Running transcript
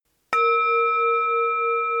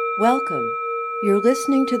Welcome. You're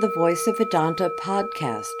listening to the Voice of Vedanta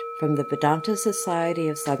podcast from the Vedanta Society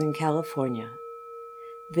of Southern California.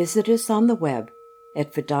 Visit us on the web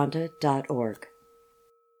at vedanta.org.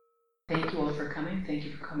 Thank you all for coming. Thank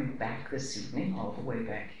you for coming back this evening, all the way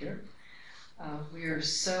back here. We are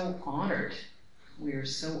so honored. We are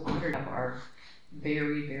so honored to have our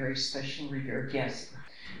very, very special revered guest.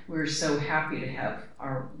 We're so happy to have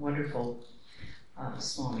our wonderful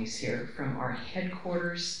Swamis here from our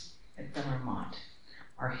headquarters at Bellarmont.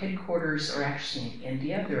 Our headquarters are actually in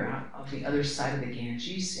India. They're out of the other side of the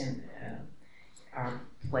Ganges. In our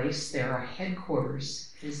place there, our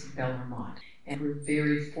headquarters is Bellarmont. And we're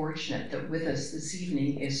very fortunate that with us this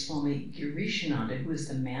evening is Swami Girishananda, who is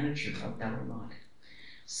the manager of Bellarmont.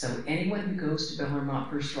 So anyone who goes to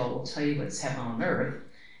Bellarmont, first of all, will tell you what's heaven on earth.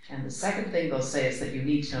 And the second thing they'll say is that you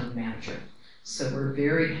need to know the manager. So we're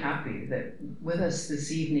very happy that with us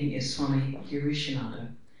this evening is Swami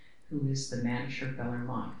Girishananda, who is the manager of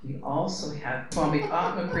Bellarmont. We also have Swami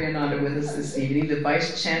Atmapriyananda with us this evening, the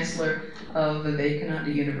Vice Chancellor of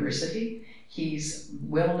Vivekananda University. He's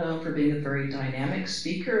well known for being a very dynamic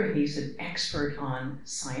speaker, and he's an expert on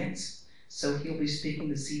science. So he'll be speaking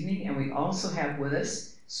this evening. And we also have with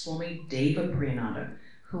us Swami Deva Priyananda,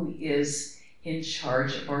 who is in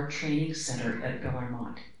charge of our training center at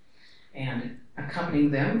Bellarmont. And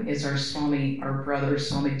accompanying them is our Swami, our brother,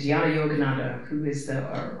 Swami Dhyana Yogananda, who is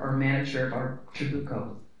our manager of our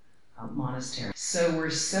Trabuco monastery. So we're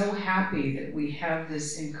so happy that we have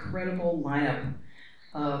this incredible lineup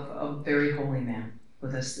of very holy men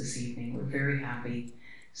with us this evening. We're very happy.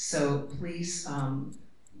 So please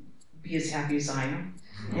be as happy as I am.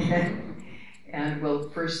 And we'll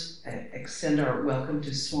first extend our welcome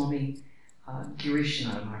to Swami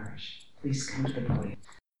Girishananda Maharaj. Please come to the podium.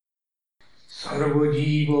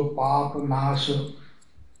 Sarvajiva Papanasa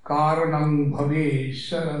Karanam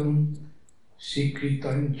Bhavesharam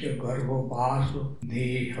Sikritancha Garbhavasa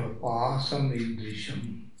Deha Pasam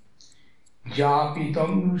Idrisham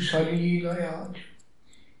Japitam Shalilayaj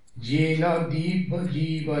Jena Diva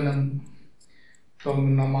Jivanam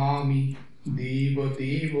Tam Namami Deva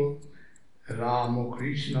Deva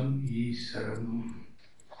Ramakrishnam Isaram.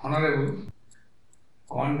 Honorable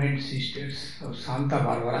convent sisters of Santa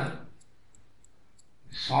Barbara,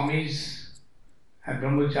 Swamis and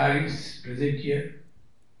Brahmacharis present here,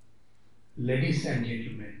 ladies and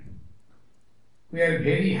gentlemen, we are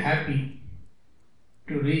very happy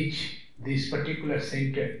to reach this particular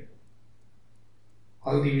center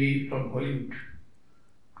all the way from Hollywood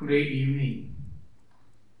today evening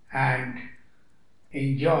and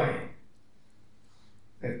enjoy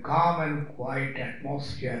the calm and quiet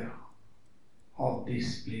atmosphere of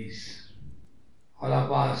this place. All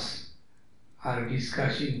of us are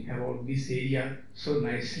discussing about this area so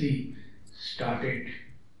nicely started,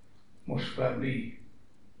 most probably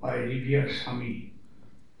by revered Swami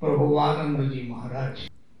Prabhuvanandaji Maharaj.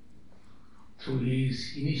 Through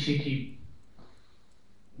his initiative,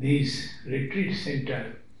 this retreat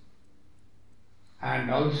center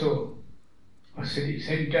and also a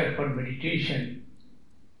center for meditation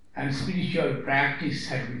and spiritual practice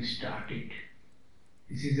had been started.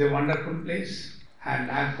 This is a wonderful place,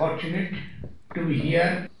 and I am fortunate to be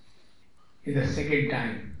here in the second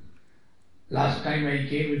time. Last time I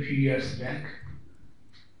came a few years back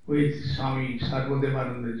with Swami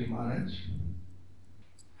Sarvadevanandaji Maharaj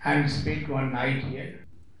and spent one night here.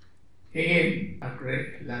 Again, after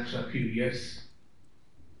a lapse of few years,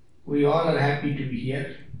 we all are happy to be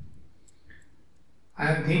here.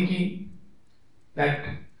 I am thinking that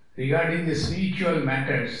regarding the spiritual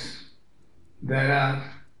matters, there are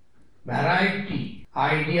variety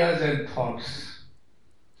ideas and thoughts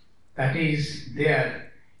that is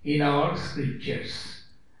there in our scriptures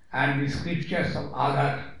and the scriptures of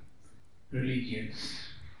other religions.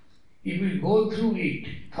 If we go through it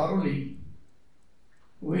thoroughly,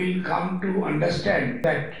 we will come to understand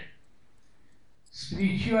that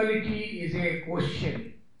spirituality is a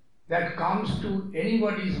question that comes to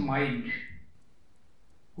anybody's mind.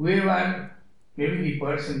 Whoever, maybe the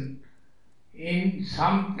person, in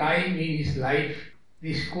some time in his life,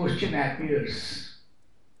 this question appears.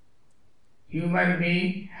 Human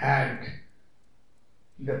being had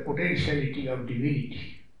the potentiality of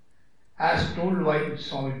divinity, as told by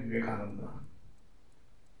Swami Vivekananda.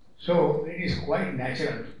 So it is quite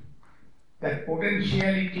natural that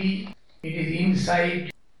potentiality, it is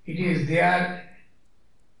inside, it is there,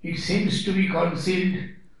 it seems to be concealed,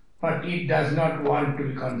 but it does not want to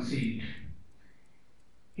be concealed.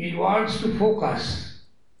 It wants to focus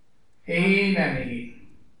again and again.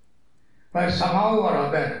 But somehow or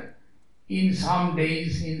other, in some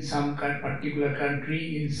days, in some particular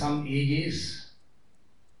country, in some ages,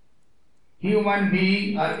 human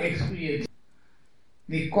beings are experiencing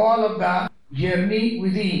the call of the journey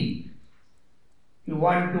within. You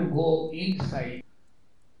want to go inside.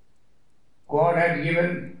 God had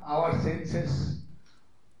given our senses.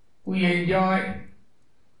 We enjoy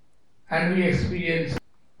and we experience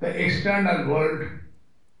the external world,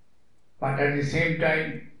 but at the same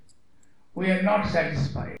time, we are not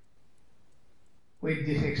satisfied with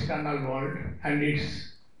this external world and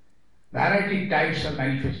its variety types of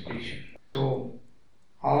manifestation. So,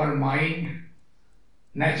 our mind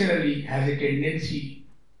naturally has a tendency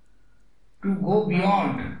to go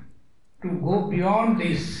beyond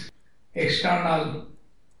this external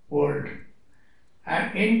world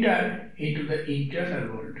and enter into the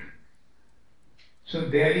internal world. So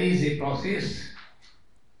there is a process,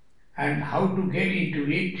 and how to get into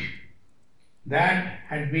it, that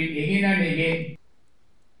had been again and again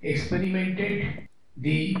experimented.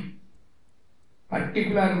 The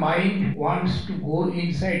particular mind wants to go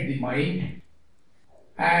inside the mind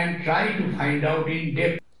and try to find out in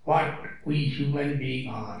depth what we human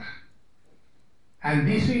beings are. And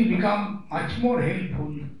this will become much more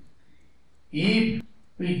helpful if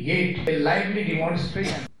we get a lively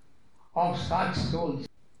demonstration of such souls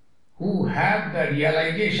who have the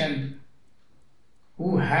realization,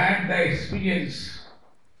 who had the experience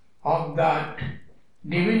of that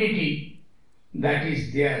divinity that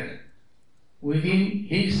is there within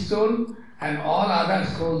his soul and all other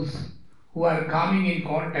souls who are coming in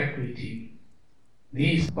contact with him.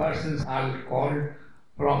 These persons are called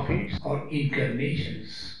prophets or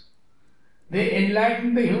incarnations. They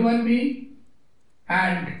enlighten the human being,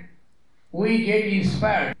 and we get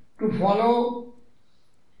inspired to follow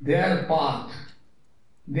their path,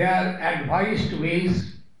 their advised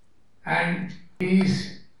ways, and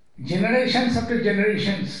these generations after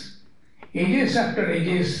generations, ages after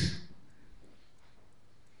ages,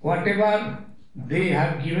 whatever they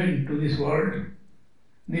have given to this world,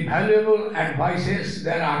 the valuable advices,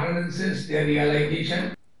 their utterances, their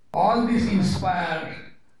realization, all this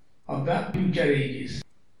inspire of the future ages.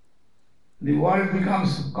 The world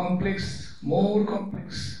becomes complex, more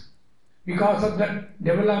complex, because of the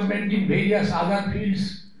development in various other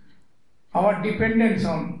fields. Our dependence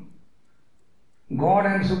on God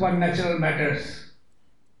and supernatural matters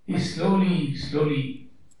is slowly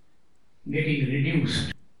getting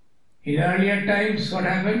reduced. In earlier times, what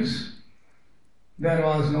happens? There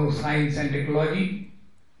was no science and technology,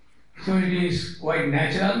 so it is quite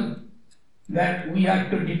natural that we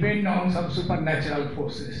have to depend on some supernatural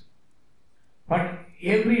forces. But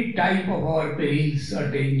every type of our perils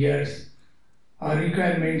or dangers or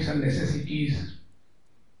requirements or necessities,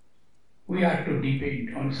 we have to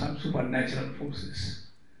depend on some supernatural forces.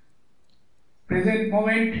 Present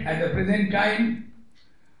moment, at the present time,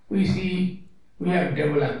 we see we have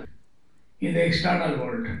developed in the external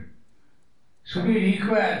world. Should we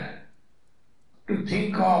require to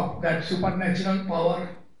think of that supernatural power?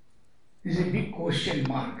 This is a big question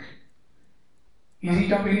mark. Is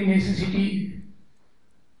it of any necessity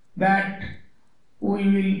that we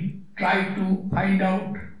will try to find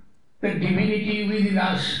out the divinity within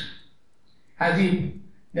us, as if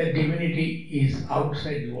the divinity is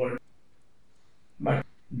outside the world? But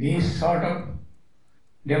this sort of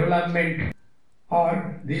development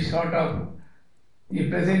or this sort of the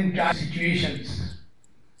present time situations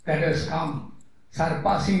that has come,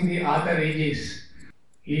 surpassing the other ages,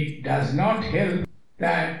 it does not help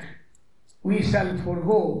that we shall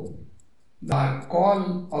forego the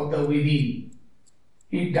call of the within.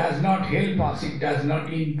 It does not help us, it does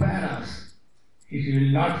not impair us. It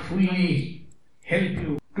will not fully help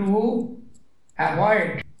you to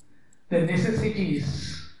avoid the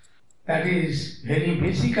necessities that is very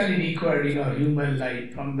basically required in our human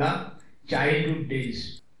life from the childhood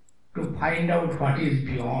days, to find out what is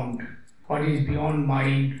beyond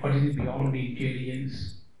mind, what is beyond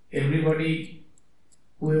intelligence. Everybody,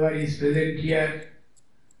 whoever is present here,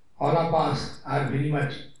 all of us are very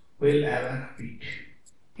much well aware of it.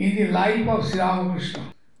 In the life of Sri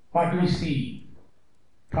Ramakrishna, what we see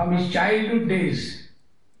from his childhood days,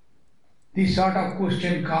 this sort of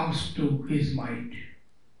question comes to his mind.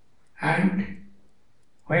 And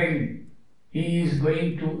when he is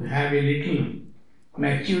going to have a little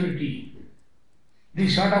maturity,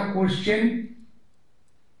 this sort of question,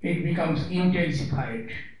 it becomes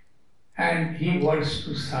intensified, and he wants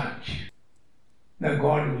to search the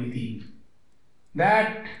God within.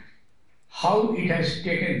 That how it has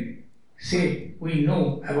taken shape, we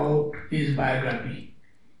know about his biography.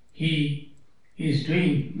 He is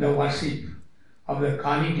doing the worship of the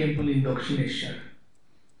Kali temple in Dakshineshwar.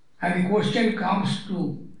 And the question comes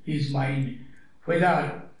to his mind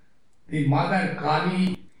whether the Mother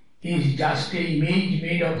Kali is just an image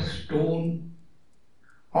made of stone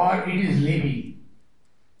or it is living.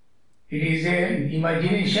 It is an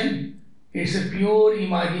imagination, it's a pure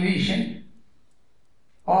imagination,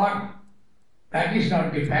 or that is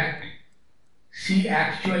not the fact. She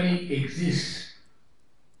actually exists,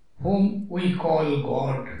 whom we call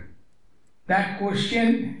God. That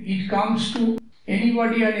question, it comes to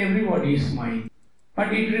anybody and everybody's mind.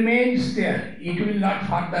 But it remains there, it will not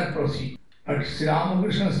further proceed. But Sri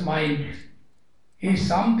Ramakrishna's mind is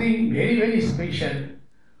something very, very special,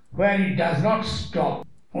 where it does not stop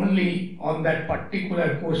only on that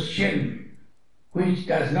particular question, which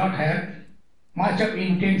does not have much of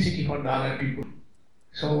intensity for the other people.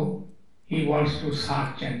 So he wants to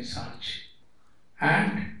search and search.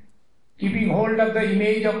 And keeping hold of the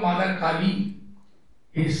image of Mother Kali,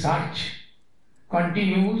 his search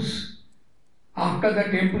continues. After the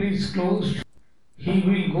temple is closed, he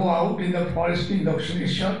will go out in the forest in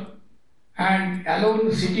Dakshineshwar and alone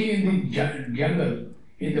sitting in the jungle,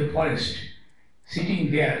 in the forest, sitting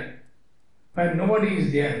there where nobody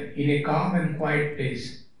is there, in a calm and quiet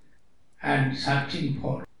place, and searching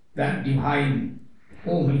for that divine,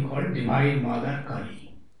 whom he called Divine Mother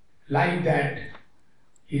Kali. Like that,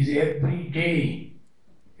 his every day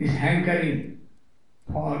is hankering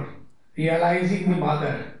for realizing the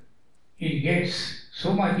Mother. It gets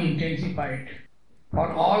so much intensified.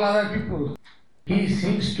 For all other people, he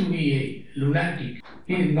seems to be a lunatic.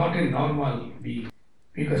 He is not a normal being.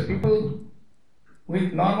 Because people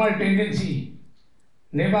with normal tendency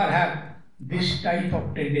never have this type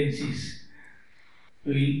of tendencies,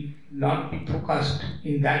 will not be focused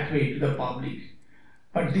in that way to the public.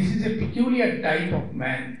 But this is a peculiar type of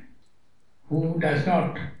man whose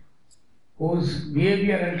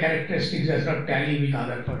behavior and characteristics does not tally with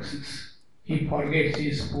other persons. He forgets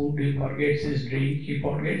his food, he forgets his drink, he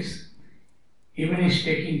forgets even his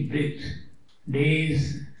taking breath.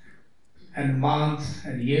 Days and months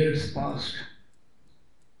and years passed.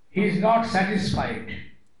 He is not satisfied.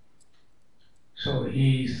 So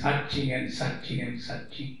he is searching and searching and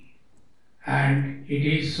searching. And it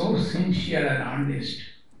is so sincere and earnest.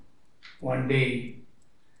 One day,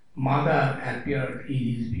 Mother appeared in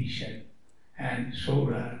his vision and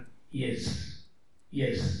showed her, yes,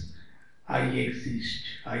 I exist,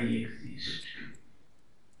 I exist.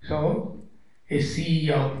 So, a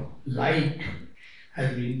sea of light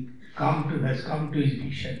has come to his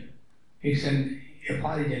vision. It's an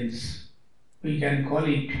effulgence. We can call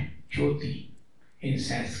it Jyoti in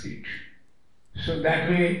Sanskrit. So that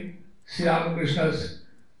way, Sri Ramakrishna's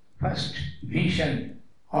first vision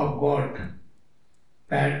of God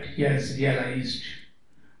that he has realized.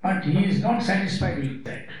 But he is not satisfied with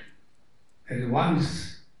that. And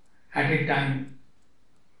once at a time,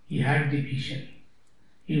 he had the vision.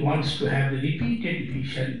 He wants to have the repeated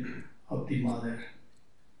vision of the Mother.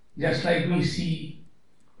 Just like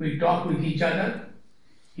we talk with each other,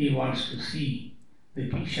 he wants to see the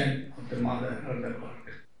vision of the Mother or the God.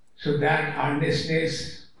 So that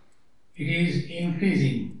earnestness, it is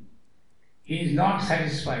increasing. He is not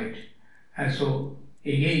satisfied. And so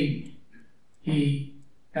again, he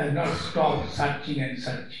does not stop searching and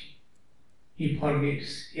searching. He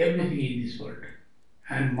forgets everything in this world.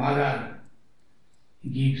 And Mother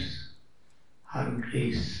gives her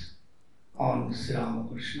grace on Sri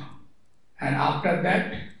Ramakrishna. And after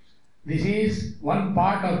that, this is one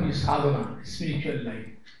part of his sadhana, spiritual life.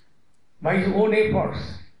 By his own efforts,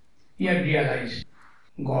 he had realized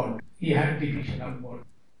God. He had the vision of God.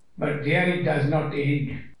 But there it does not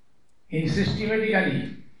end. In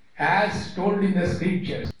systematically, as told in the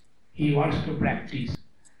scriptures, he wants to practice.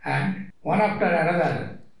 And one after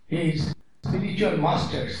another, his spiritual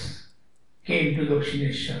masters came to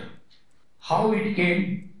Dakshineshwar. How it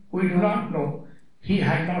came, we do not know. He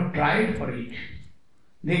had not tried for it.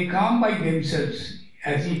 They come by themselves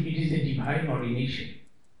as if it is a divine ordination.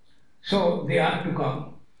 So they are to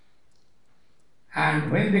come.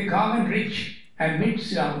 And when they come and reach and meet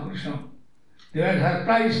Sri Ramakrishna, they were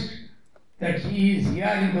surprised that he is here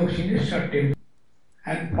in Dakshineshwar temple.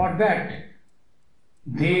 And for that,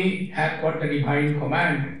 they have got the divine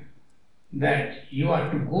command that you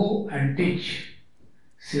are to go and teach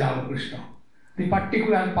Sri Ramakrishna the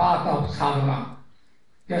particular path of sadhana,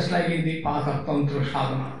 just like in the path of Tantra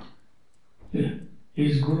sadhana.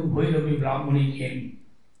 His Guru Bhairavi Brahmani came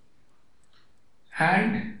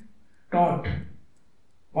and taught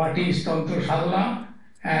what is Tantra sadhana,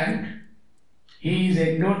 and he is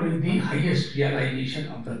endowed with the highest realization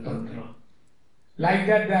of the Tantra. Like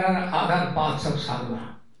that, there are other paths of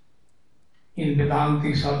sadhana. In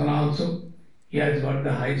Vedantic sadhana also, he has got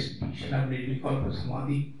the highest position of Nirvikalpa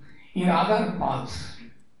Samadhi. In other paths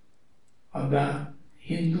of the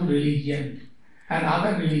Hindu religion and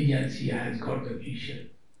other religions, he has got the vision.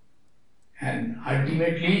 And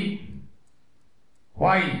ultimately,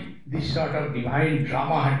 why this sort of divine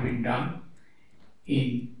drama had been done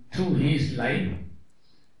through his life?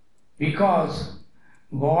 Because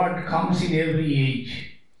God comes in every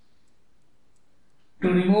age to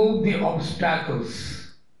remove the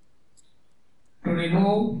obstacles, to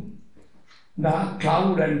remove the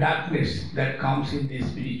cloud and darkness that comes in the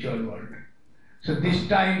spiritual world. So this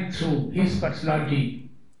time through his personality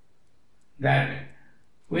that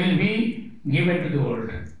will be given to the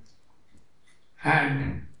world.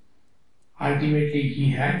 And ultimately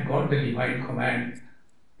he had got the divine command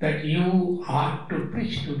that you are to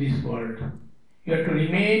preach to this world. You are to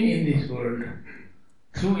remain in this world.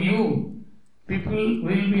 Through you, people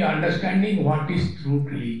will be understanding what is true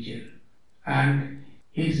religion. And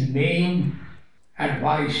his main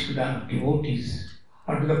advice to the devotees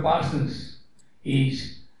or to the persons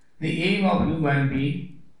is the aim of human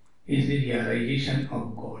being is the realization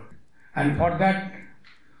of God. And for that,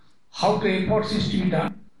 how the efforts is to be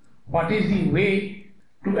done? What is the way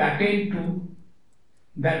to attain to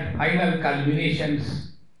that final culminations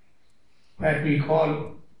that we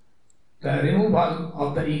call the removal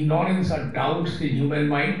of the ignorance or doubts in human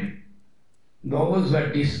mind? Those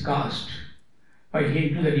were discussed by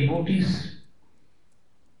him to the devotees,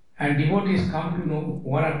 and devotees come to know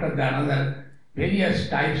one after the another various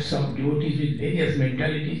types of devotees with various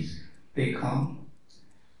mentalities. They come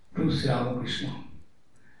to Sri Ramakrishna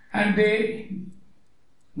and they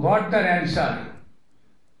got their answer.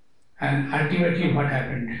 And ultimately what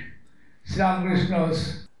happened? Sri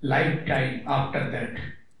Ramakrishna's lifetime after that,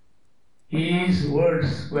 his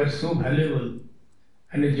words were so valuable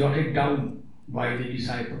and jotted down by the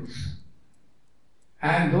disciples.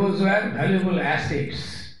 And those were valuable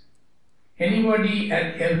assets. Anybody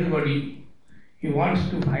and everybody who wants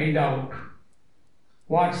to find out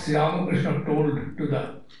what Sri Ramakrishna told to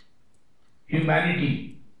the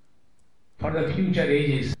humanity for the future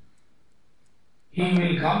ages, he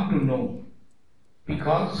will come to know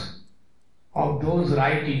because of those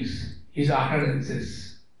writings, his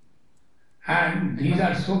utterances. And these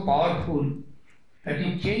are so powerful that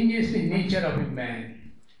it changes the nature of a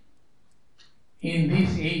man. In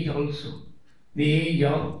this age also, the age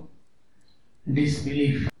of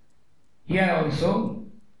disbelief, here also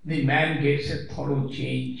the man gets a thorough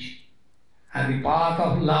change. And the path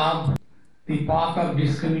of love, the path of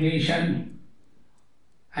discrimination,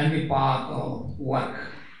 and the path of work,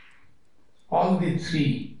 all the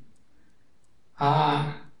three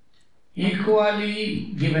are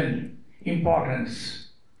equally given importance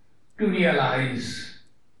to realize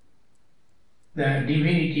the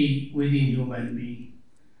divinity within human being.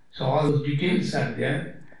 So all those details are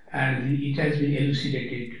there, and it has been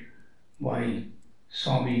elucidated by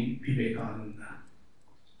Swami Vivekananda.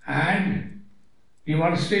 And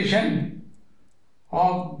demonstration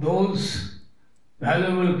of those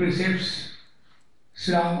valuable precepts,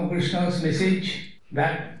 Sri Ramakrishna's message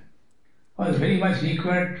that was very much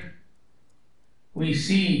required. We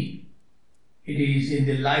see it is in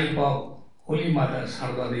the life of Holy Mother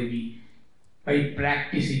Sarada Devi by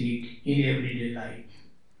practicing it in everyday life.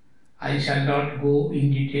 I shall not go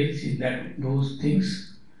in details in those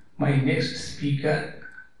things. My next speaker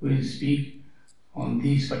will speak on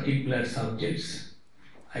these particular subjects.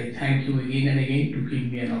 I thank you again and again to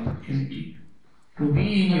give me an opportunity to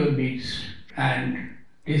be in your midst and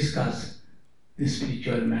discuss the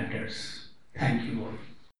spiritual matters. Thank you all.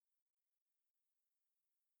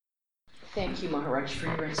 Thank you, Maharaj, for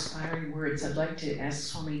your inspiring words. I'd like to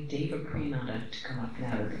ask Swami Deva Priyananda to come up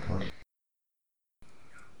now to the podium.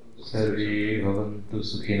 Sarve bhavantu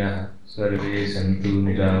sukhinah, sarve santu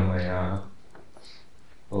niramayah.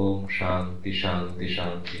 Om Shanti Shanti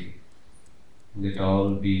Shanti. Let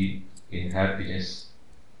all be in happiness.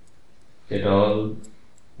 Let all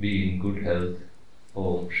be in good health.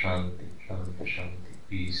 Om Shanti Shanti Shanti.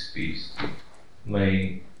 Peace, peace.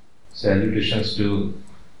 My salutations to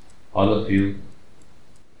all of you,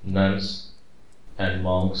 nuns and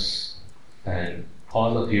monks, and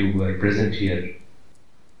all of you who are present here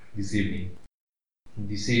this evening.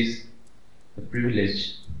 This is a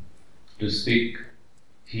privilege to speak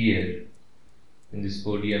here in this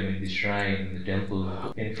podium, in this shrine, in the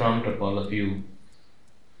temple, in front of all of you.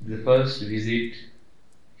 The first visit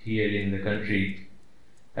here in the country,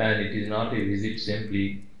 and it is not a visit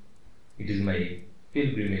simply, it is my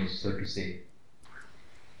pilgrimage, so to say.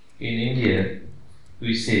 In India,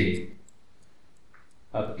 we say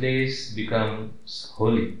a place becomes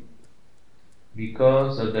holy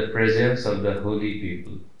because of the presence of the holy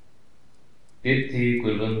people. Tirthi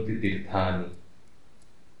kulvanti tirthani.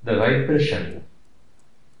 The vibration,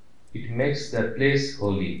 it makes the place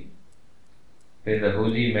holy. When the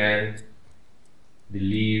holy man, they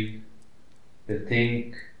live, they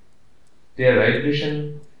think, their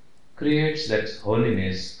vibration creates that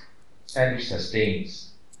holiness and it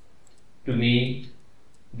sustains. To me,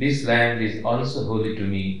 this land is also holy to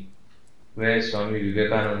me, where Swami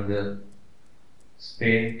Vivekananda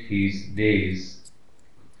spent his days.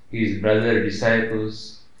 His brother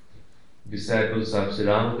disciples of Sri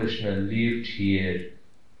Ramakrishna lived here.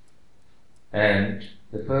 And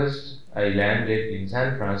the first I landed in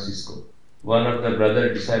San Francisco. One of the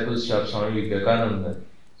brother disciples of Swami Vivekananda,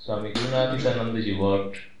 Swami Gurunathanandaji,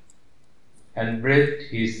 worked and breathed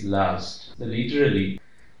his last. So literally,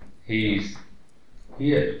 he is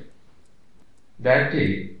here. That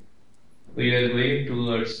day, we were going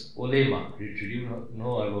towards Olema retreat. You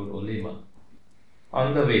know about Olema.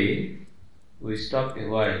 On the way, we stopped a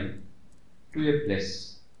while to a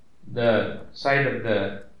place. The side of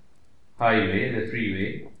the highway, the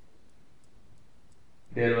freeway,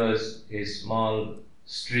 there was a small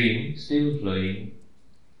stream still flowing,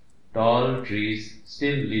 tall trees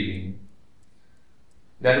still living.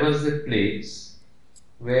 That was the place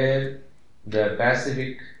where the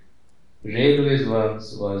Pacific Railways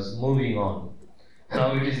once was moving on.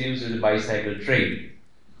 Now it is used as a bicycle trail.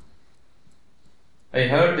 I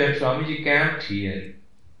heard that Swamiji camped here.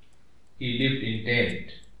 He lived in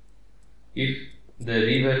tent. If the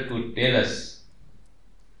river could tell us,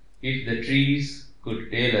 if the trees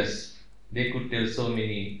could tell us, they could tell so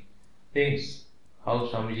many things. How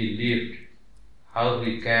Swamiji lived, how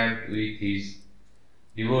he camped with his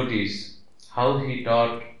devotees, how he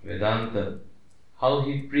taught Vedanta, how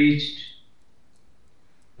he preached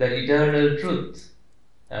the eternal truth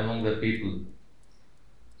among the people.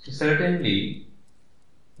 So certainly,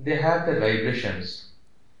 they have the vibrations.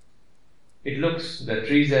 It looks the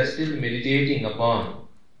trees are still meditating upon,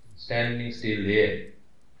 standing still there.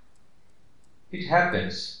 It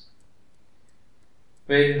happens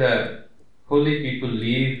when the holy people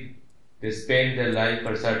live, they spend their life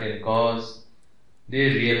for a certain cause, they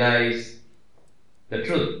realize the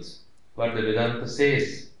truth, what the Vedanta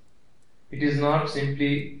says. It is not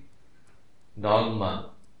simply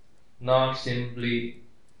dogma, not simply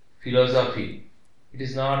philosophy. It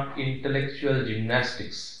is not intellectual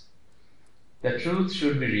gymnastics. The truth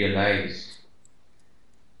should be realized.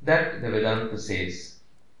 That the Vedanta says.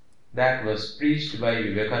 That was preached by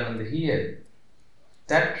Vivekananda here.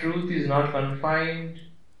 That truth is not confined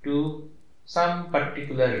to some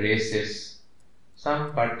particular races,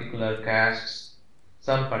 some particular castes,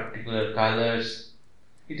 some particular colors.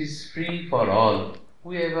 It is free for all.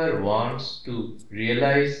 Whoever wants to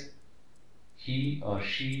realize, he or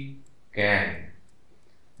she can.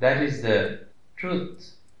 That is the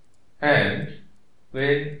truth. And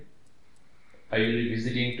when I will be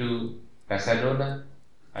visiting to Pasadena,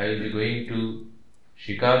 I will be going to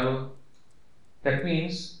Chicago, that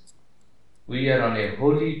means we are on a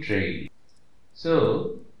holy trail.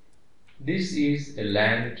 So, this is a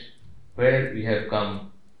land where we have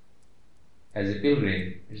come as a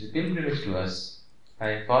pilgrim. It's a pilgrimage to us. I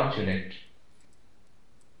am fortunate.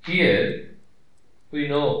 Here, we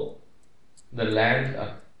know the land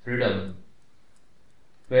of freedom,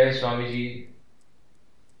 where Swamiji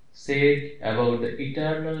said about the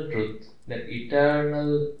eternal truth, the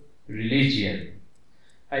eternal religion.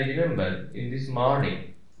 I remember in this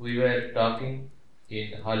morning we were talking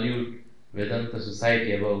in Hollywood Vedanta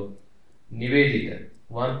Society about Nivedita,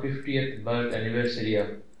 150th birth anniversary of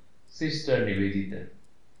Sister Nivedita.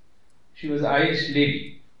 She was an Irish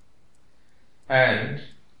lady and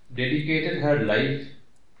dedicated her life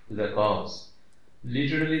to the cause.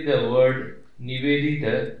 Literally the word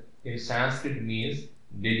Nivedita in Sanskrit means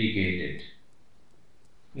dedicated.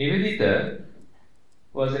 Nivedita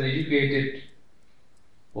was an educated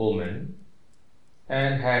woman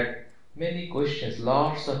and had many questions,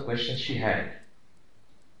 lots of questions she had.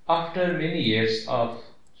 After many years of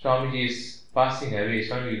Swamiji's passing away,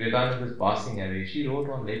 Swami Vivekananda's passing away, she wrote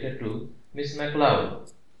one letter to Miss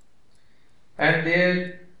MacLeod. And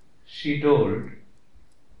there she told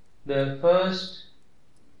the first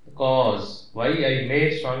cause why I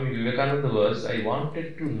made Swami Vivekananda was I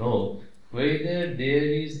wanted to know whether there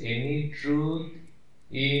is any truth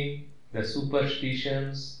in the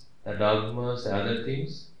superstitions, the dogmas, the other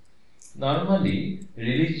things. Normally,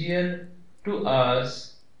 religion to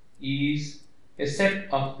us is a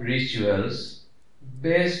set of rituals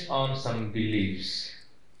based on some beliefs.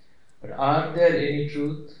 But are there any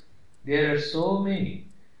truth? There are so many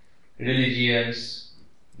religions,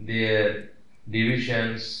 their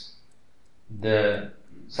divisions, the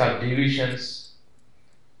subdivisions,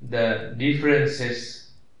 the differences.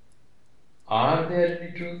 Are there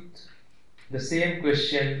any truth? The same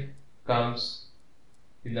question comes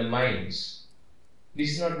in the minds.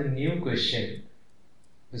 This is not the new question.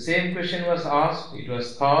 The same question was asked, it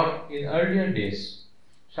was thought in earlier days.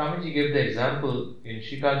 Swamiji gave the example in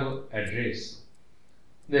Chicago address.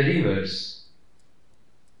 The rivers,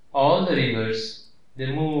 all the rivers, they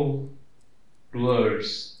move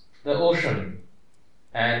towards the ocean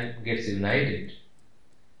and gets united.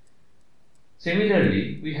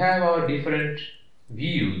 Similarly, we have our different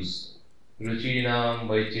views. Ruchinam,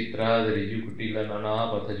 Vaichitra, the Rijukutila,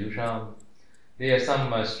 Nana, Pathajusham.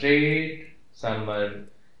 Some are straight, some are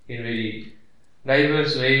in very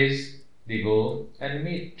diverse ways they go and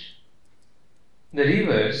meet. The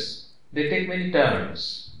rivers, they take many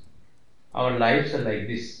turns. Our lives are like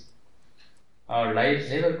this. Our lives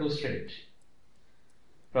never go straight.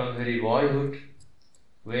 From very boyhood,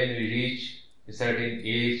 when we reach a certain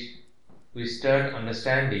age, we start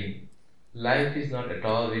understanding life is not at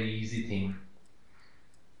all a very easy thing.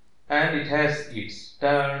 And it has its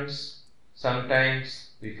turns.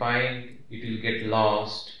 Sometimes we find it will get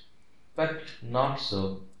lost, but not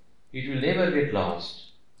so. It will never get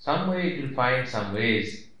lost. Some way it will find some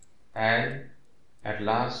ways, and at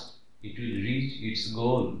last it will reach its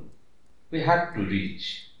goal. We have to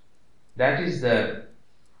reach. That is the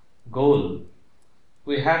goal.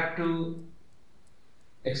 We have to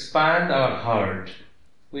expand our heart.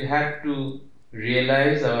 We have to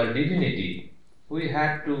realize our divinity. We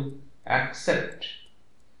have to accept.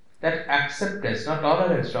 That acceptance, not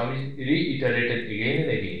tolerance, Swami reiterated again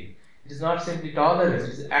and again. It is not simply tolerance, it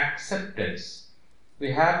is acceptance.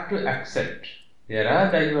 We have to accept. There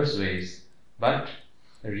are diverse ways, but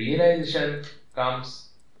realization comes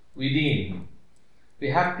within. We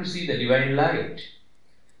have to see the divine light.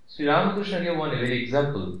 Sri Ramakrishna gave one very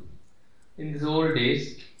example. In these old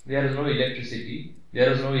days, there was no electricity, there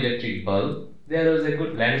was no electric bulb, there was a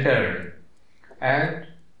good lantern, and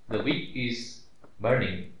the wick is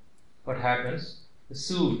burning. What happens? The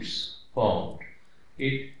soots formed.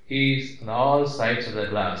 It is on all sides of the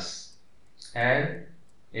glass, and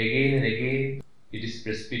again it is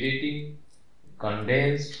precipitating,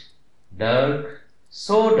 condensed, dark,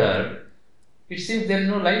 so dark, it seems there is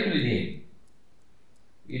no light within.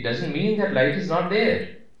 It doesn't mean that light is not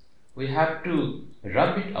there. We have to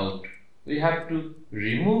rub it out. We have to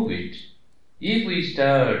remove it. If we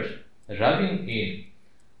start rubbing in,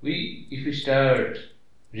 if we start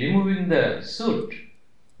removing the soot,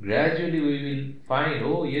 gradually we will find,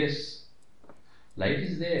 oh yes, light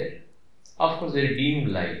is there. Of course, very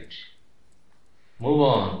dim light. Move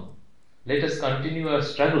on. Let us continue our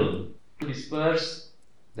struggle to disperse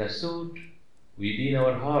the soot within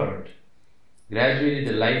our heart. Gradually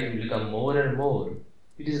the light will become more and more.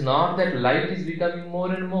 It is not that light is becoming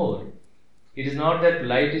more and more. It is not that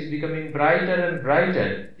light is becoming brighter and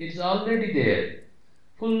brighter. It is already there,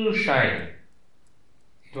 full shine.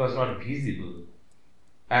 It was not visible.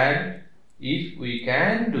 And if we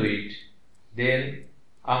can do it, then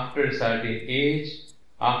after a certain age,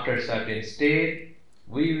 after a certain state,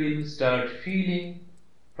 we will start feeling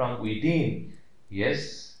from within,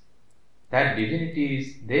 yes, that divinity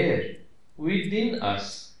is there within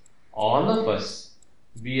us, all of us.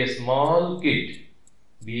 Be a small kid,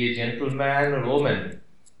 be a gentleman or woman,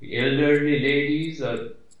 elderly ladies or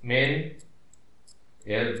men,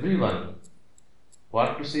 everyone.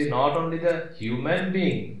 What to say, not only the human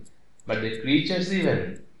being, but the creatures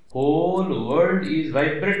even. Whole world is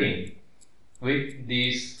vibrating with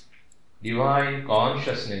this divine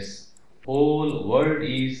consciousness. Whole world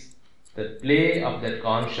is the play of that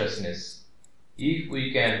consciousness. If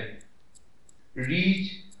we can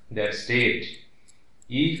reach that state,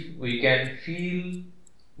 if we can feel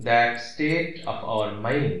that state of our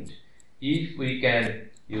mind, if we can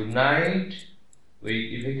unite,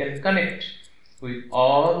 if we can connect with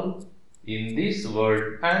all in this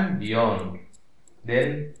world and beyond,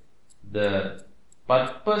 then the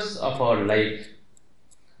purpose of our life,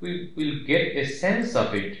 we will get a sense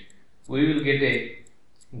of it, we will get a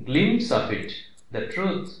glimpse of it, the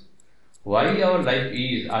truth, why our life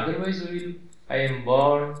is. Otherwise I am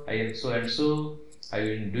born, I am so and so, I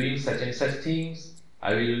am doing such and such things,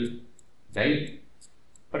 I will die.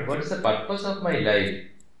 But what is the purpose of my life?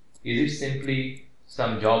 Is it simply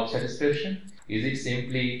some job satisfaction? Is it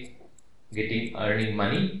simply earning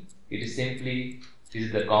money? Is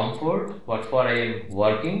it the comfort, what for I am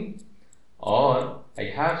working? Or I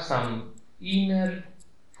have some inner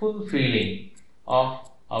fulfilling of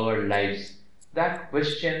our lives? That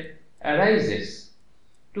question arises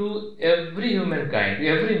to every humankind, to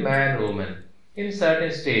every man, woman, in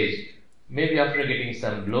certain stage, maybe after getting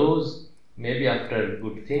some blows, maybe after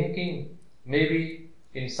good thinking, maybe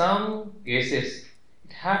in some cases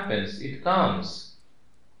it happens, it comes,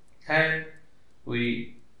 and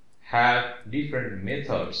we have different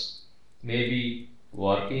methods, maybe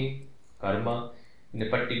working karma in a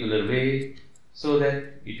particular way so that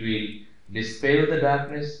it will dispel the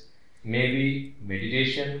darkness, maybe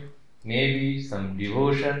meditation, maybe some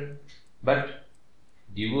devotion, but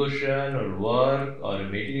devotion or work or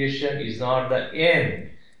meditation is not the end.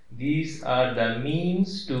 These are the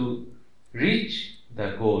means to reach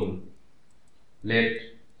the goal. Let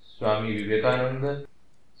Swami Vivekananda,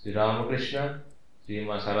 Sri Ramakrishna, Sri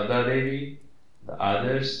Ma Sarada Devi, the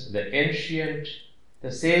others, the ancient,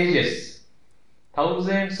 the sages,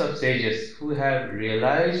 thousands of sages who have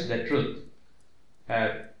realized the truth,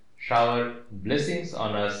 have showered blessings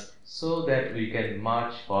on us so that we can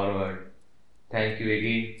march forward. Thank you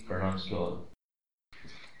again. Pranams to all.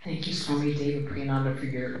 Thank you, Swami Deva Priyananda, for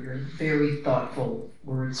your very thoughtful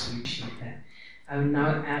words. We appreciate that. I would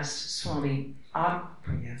now ask Swami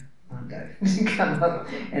Priyananda to come up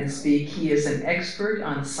and speak. He is an expert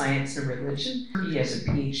on science and religion. He has a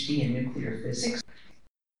PhD in nuclear physics.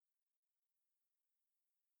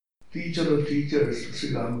 Teacher of teachers,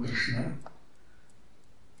 Sri Ramakrishna,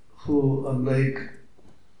 who, unlike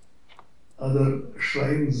other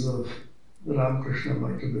shrines of the Ramakrishna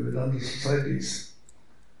Math and the Vedanta societies,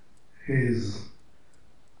 he is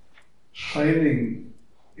shining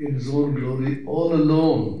in his own glory all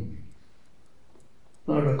alone,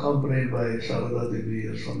 not accompanied by Sharada Devi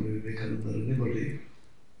or Swami Vivekananda or anybody.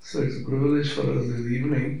 So it's a privilege for us this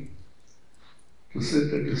evening to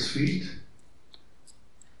sit at his feet.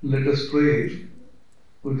 Let us pray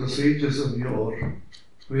with the sages of yore,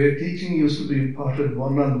 where teaching used to be imparted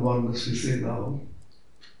one-on-one, as we say now,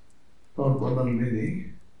 not one on many.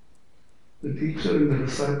 The teacher and the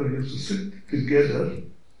disciple used to sit together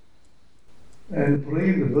and pray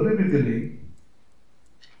in the very beginning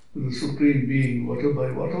to the Supreme Being,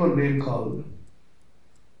 whatever name called,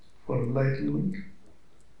 for enlightenment,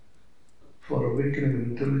 for awakening of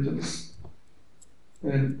intelligence,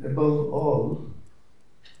 and above all,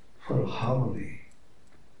 for harmony.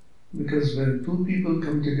 Because when two people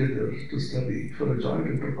come together to study for a joint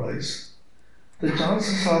enterprise, the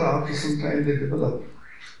chances are after some time they develop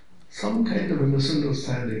some kind of a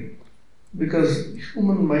misunderstanding, because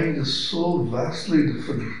human mind is so vastly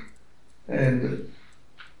different, and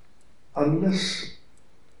unless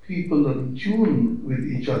people are in tune with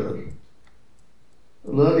each other,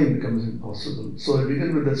 learning becomes impossible. So I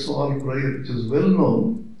begin with that small prayer which is well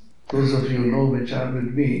known. Those of you who know may chant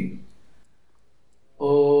with me.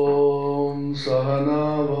 Om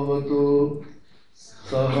Sahana Bhavatu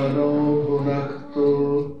Sahano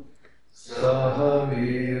Bhunaktu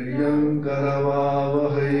Sahaviryam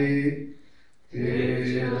Karavavahai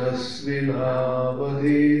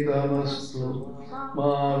Tejasvinavadhitamastu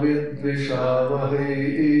Ma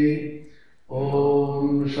Vidvishavahai.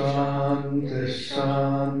 Om Shanti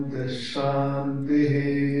Shanti Shanti.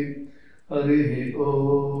 Harihi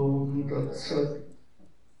Om Tat Sat.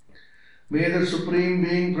 May the Supreme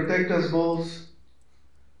Being protect us both,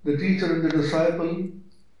 the teacher and the disciple,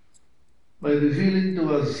 by revealing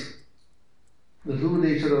to us the true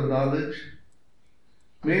nature of knowledge.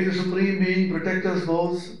 May the Supreme Being protect us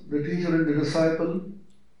both, the teacher and the disciple,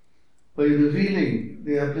 by revealing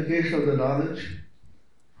the application of the knowledge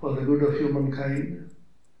for the good of humankind.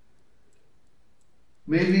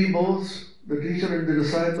 May we both, the teacher and the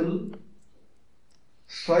disciple,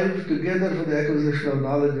 strive together for the acquisition of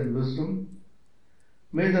knowledge and wisdom.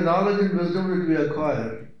 May the knowledge and wisdom that we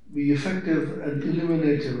acquire be effective and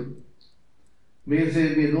illuminative. May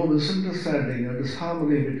there be no misunderstanding or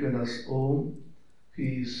disharmony between us. Om,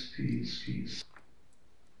 peace, peace, peace.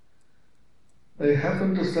 I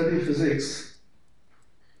happen to study physics.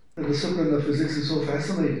 The discipline of physics is so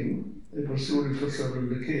fascinating. I pursued it for several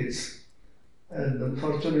decades. And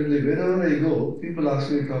unfortunately, wherever I go, people ask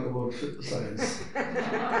me to talk about science.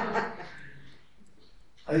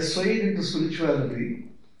 I strayed into spirituality,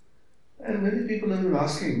 and many people have been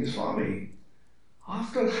asking me, Swami,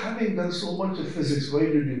 after having done so much of physics, why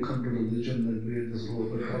did you come to religion and wear this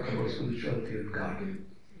robe and talk about spirituality and God?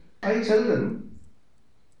 I tell them,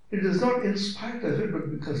 it is not in spite of it, but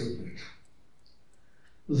because of it.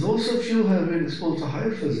 Those of you who have been exposed to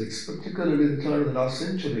higher physics, particularly in the turn of the last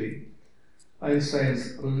century,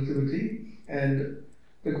 Einstein's relativity and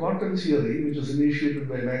the quantum theory, which was initiated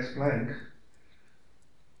by Max Planck,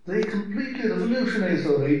 they completely revolutionized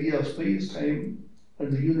our idea of space, time,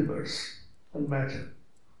 and the universe and matter.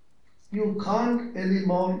 You can't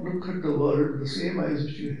anymore look at the world with the same eyes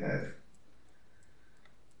which you have.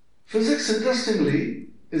 Physics, interestingly,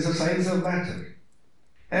 is a science of matter.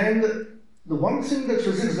 And the one thing that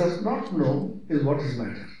physics does not know is what is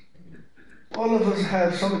matter. All of us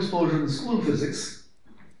have some exposure in school physics.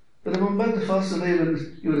 But remember the first day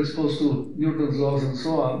when you were exposed to Newton's laws and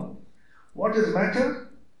so on. What is matter?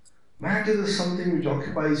 Matter is something which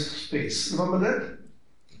occupies space. Remember that?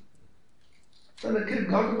 Then a kid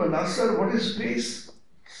got up and asked, "Sir, what is space?"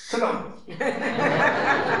 Sit down.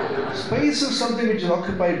 Space is something which is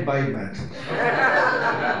occupied by matter.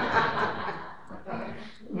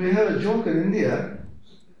 We have a joke in India.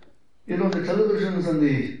 You know, the televisions and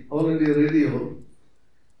the All India Radio,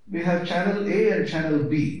 we have channel A and channel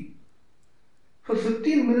B. For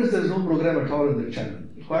 15 minutes, there is no program at all in the channel.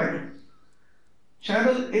 Why?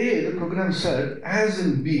 Channel A, the program said, as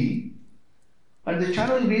in B, and the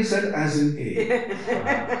channel B said, as in A.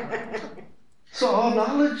 So our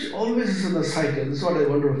knowledge always is in a cycle. This is what I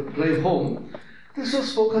want to drive home. This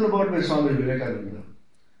was spoken about by Swami Vivekananda.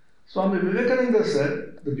 Swami Vivekananda said,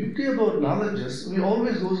 the beauty about knowledge is we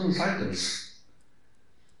always go in cycles.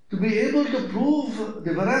 To be able to prove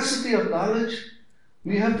the veracity of knowledge,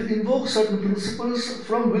 we have to invoke certain principles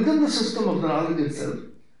from within the system of the knowledge itself.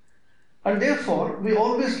 And therefore, we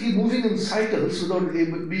always keep moving in cycles without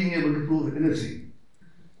being able to prove anything.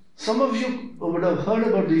 Some of you would have heard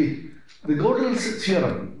about the Gödel's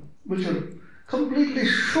theorem, which completely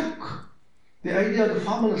shook the idea of the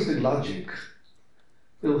formalistic logic.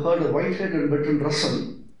 You've heard of Whitehead and Bertrand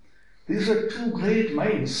Russell. These are two great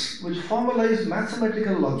minds which formalized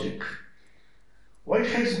mathematical logic.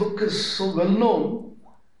 Whitehead's book is so well known,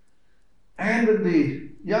 and when the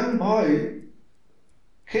young boy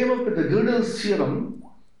came up with the Gödel's theorem,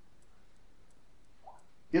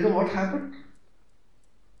 you know what happened?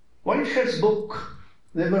 Whitehead's book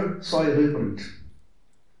never saw a reprint.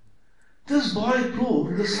 This boy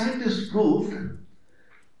proved, the scientist proved,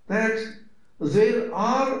 that there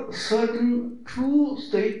are certain true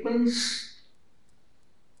statements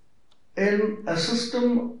in a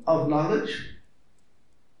system of knowledge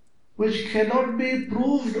which cannot be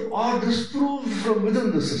proved or disproved from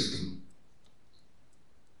within the system.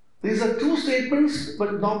 These are true statements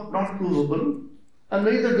but not provable and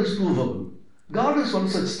neither disprovable. God is one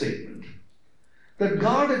such statement. That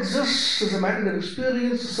God exists as a matter of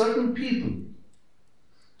experience to certain people.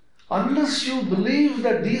 Unless you believe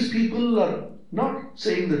that these people are not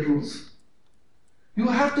saying the truth, you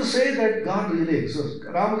have to say that God really exists.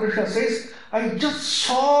 Ramakrishna says, I just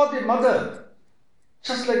saw the mother,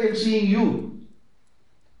 just like I'm seeing you.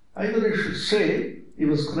 Either you should say he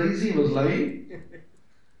was crazy, he was lying,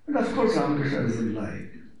 and of course Ramakrishna doesn't lie.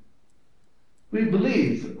 We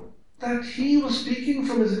believe that he was speaking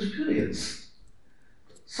from his experience.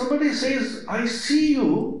 Somebody says, I see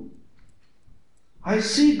you, I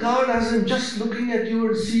see God as I'm just looking at you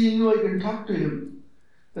and seeing you, I can talk to him.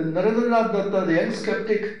 Then Narendranath Datta, the young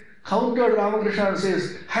skeptic, countered Ramakrishna and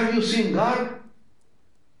says, have you seen God?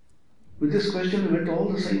 With this question we went to all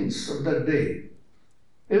the saints of that day.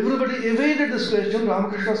 Everybody evaded this question.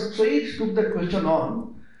 Ramakrishna straight took that question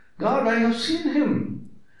on. God, I have seen him.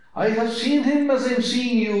 I have seen him as I'm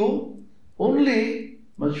seeing you, only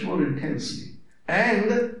much more intensely.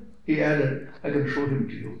 And he added, I can show him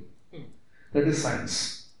to you. That is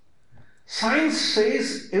science. Science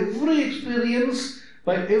says every experience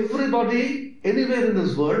by everybody anywhere in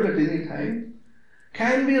this world at any time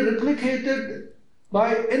can be replicated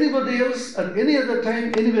by anybody else at any other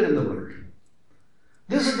time anywhere in the world.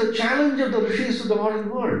 This is the challenge of the rishis to the modern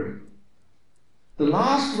world. The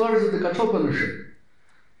last verse of the Kathopanishad,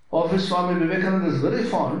 of which Swami Vivekananda is very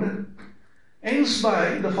fond, ends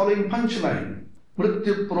by the following punchline.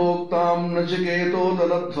 Mrityu proktam nachiketo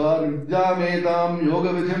talatva vidyametam yoga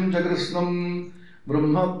vidhim chakrisnam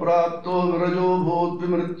brahma prapto virajo bhot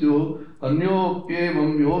vimrityu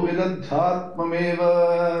anyopyevam yo vidadhyatmameva.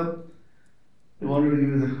 They wanted to give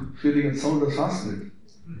you the feeling and sound of Sanskrit.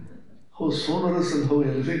 How sonorous and how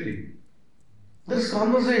elevating. This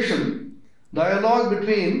conversation, dialogue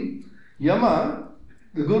between Yama,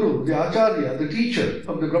 the Guru, the Acharya, the teacher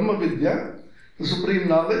of the Brahma Vidya, the supreme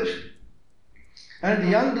knowledge, and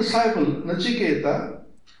the young disciple Nachiketa,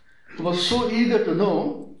 who was so eager to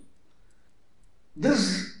know,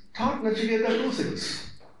 this taught Nachiketa two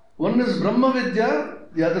things. One is Brahma Vidya,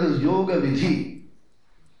 the other is Yoga Vidhi.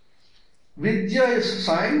 Vidya is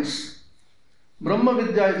science. Brahma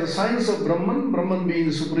Vidya is the science of Brahman, Brahman being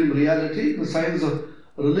the supreme reality, the science of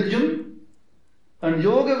religion. And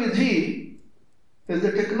Yoga Vidhi is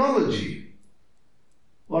the technology.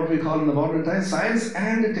 What we call in the modern time, science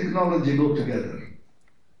and technology go together.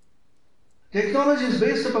 Technology is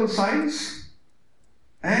based upon science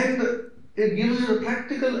and it gives you the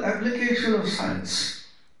practical application of science.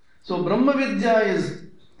 So Brahma Vidya is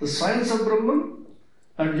the science of Brahman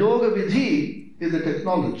and Yoga Vidhi is the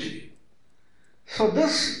technology. So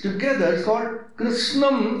this together is called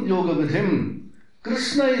Krishnam Yoga Vidhim.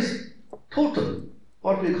 Krishna is total,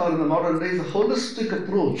 what we call in the modern days a holistic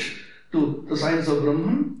approach to the science of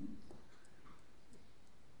Brahman.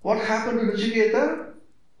 What happened to Nachiketa?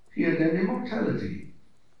 He attained immortality.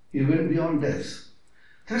 He went beyond death.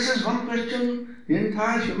 This is one question the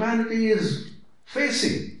entire humanity is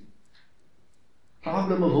facing.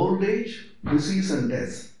 Problem of old age, disease and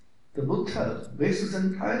death. The Buddha bases his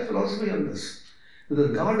entire philosophy on this. Whether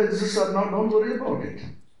God exists or not, don't worry about it.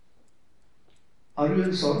 Are you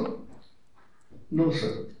in sorrow? No,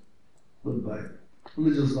 sir. Goodbye.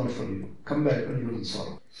 Religion is not for you. Come back when you're in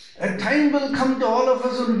sorrow. A time will come to all of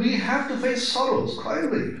us when we have to face sorrows,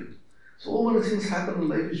 quietly. So many things happen in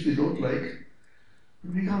life which we don't like,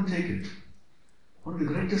 and we can't take it. One of the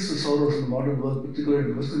greatest sorrows in the modern world,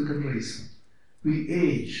 particularly in Western countries, we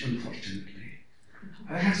age, unfortunately.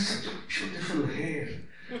 I had such a beautiful hair.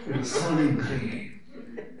 It was turning grey.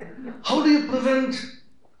 How do you prevent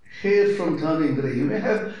hair from turning grey? You may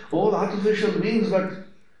have all artificial means, but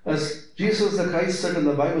as Jesus the Christ said in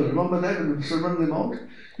the Bible, remember that in the Sermon on the Mount?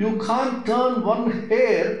 You can't turn one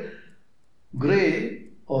hair grey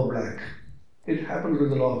or black. It happens with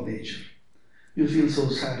the law of nature. You feel so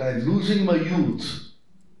sad. I'm losing my youth.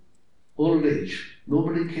 Old age.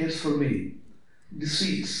 Nobody cares for me.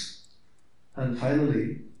 Disease. And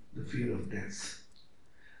finally, the fear of death.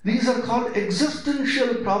 These are called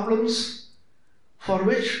existential problems for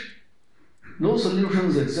which no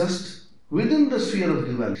solutions exist within the sphere of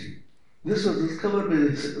duality. This was discovered by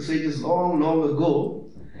the sages long, long ago.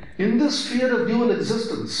 In this sphere of dual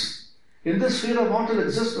existence, in this sphere of mortal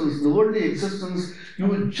existence, the worldly existence,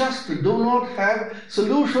 you just do not have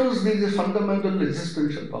solutions to these fundamental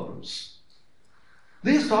existential problems.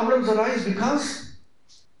 These problems arise because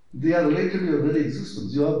they are related to your very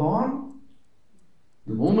existence. You are born.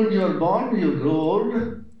 The moment you are born, you grow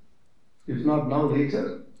old, if not now,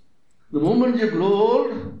 later. The moment you grow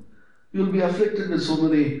old, you will be afflicted with so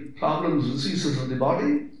many problems, diseases of the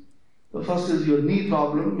body. The first is your knee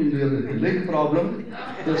problem, your leg problem,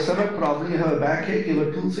 your stomach problem, you have a backache, you have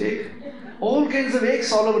a toothache, all kinds of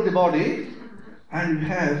aches all over the body, and you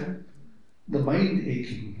have the mind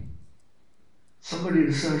aching. Somebody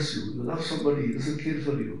deserts you, you love somebody, he doesn't care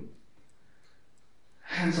for you.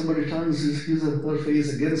 And somebody turns his or her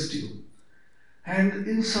face against you and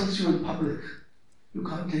insults you in public. You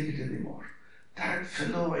can't take it anymore. That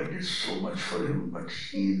fellow, I did so much for him, but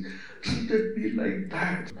he treated me like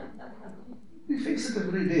that. We face it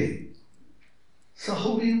every day. So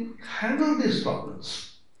how do you handle these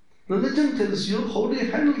problems? Religion tells you how do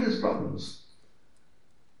you handle these problems.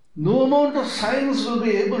 No amount of science will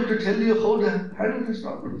be able to tell you how to handle these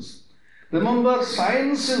problems. Remember,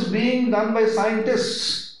 science is being done by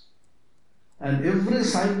scientists. And every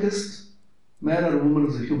scientist, man or woman,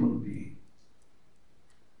 is a human being.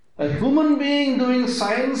 A human being doing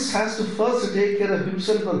science has to first take care of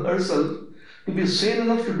himself or herself to be sane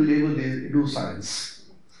enough to be able to do science.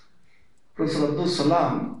 Professor Abdul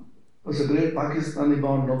Salam was a great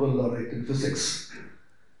Pakistani-born Nobel laureate in physics.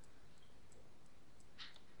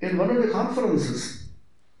 In one of the conferences,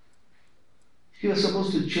 he was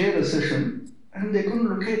supposed to chair a session and they couldn't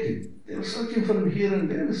locate him. They were searching for him here and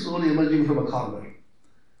there, slowly emerging from a corner. I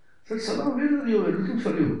said, Salam, where are you? We're looking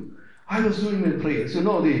for you. I was doing my prayers. You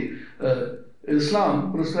know, the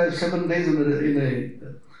Islam prescribes 7 days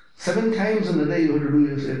in 7 times in a day you have to do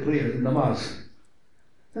your prayers, namaz.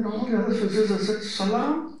 Then all the other physicists said,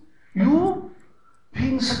 Salam, you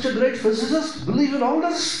being such a great physicist, believe in all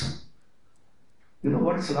this? You know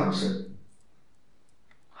what Salam said?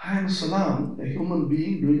 I am Salam, a human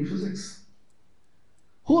being doing physics.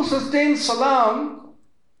 Who sustains Salam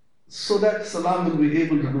so that Salam will be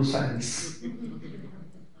able to do science?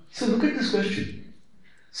 So look at this question.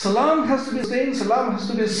 Salam has to be sustained, Salam has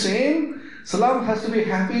to be sane, Salam has to be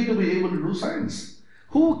happy to be able to do science.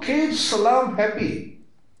 Who keeps Salam happy?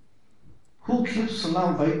 Who keeps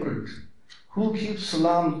Salam vibrant? Who keeps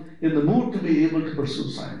Salam in the mood to be able to pursue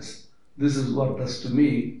science? This is what does to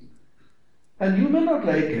me. And you may not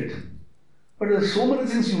like it, but there are so many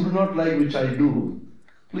things you do not like which I do.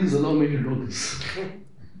 Please allow me to do this.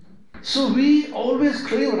 So we always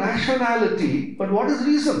crave rationality, but what is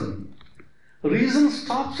reason? Reason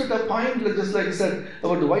stops at a point, just like I said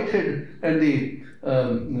about the Whitehead and the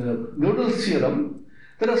Gödel's theorem.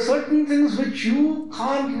 There are certain things which you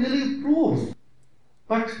can't really prove,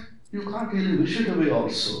 but you can't really wish it away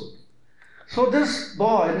also. So this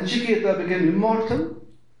boy, Nachiketa, became immortal,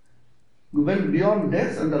 went beyond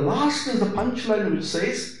death, and the last is the punchline which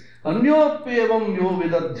says, Anyopyevam yo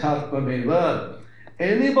vidadhyatmameva.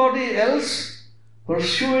 Anybody else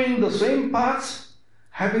pursuing the same path,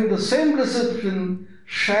 having the same discipline,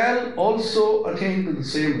 shall also attain to the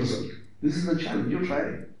same result. This is the challenge. You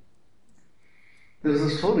try. There is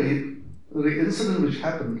a story, the incident which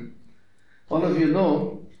happened. All of you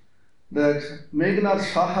know that Meghnad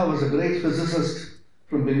Saha was a great physicist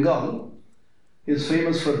from Bengal. He is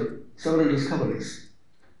famous for several discoveries.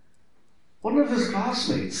 One of his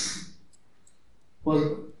classmates was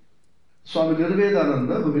Swami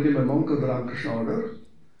Nirvedananda, who became a monk of the Ramakrishna order,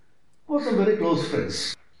 was some very close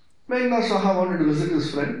friends. Meghnad Saha wanted to visit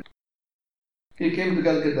his friend. He came to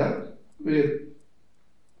Calcutta, where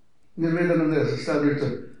Nirvedananda has established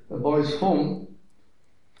a boy's home.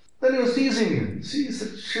 Then he was teasing him. See,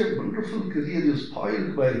 such a wonderful career you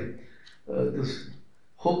spoiled by this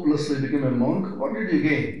hopelessly became a monk. What did you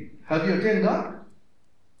gain? Have you attained God?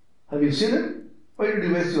 Have you seen Him? Why did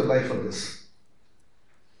you waste your life for this?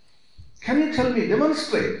 Can you tell me,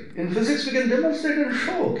 demonstrate? In physics we can demonstrate and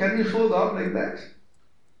show. Can you show God like that?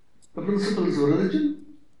 The principles of religion?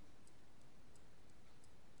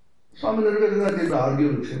 Swami Nirvedananda didn't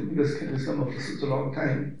argue with him because he's come after such a long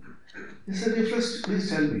time. He said, first, please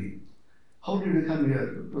tell me, how did you come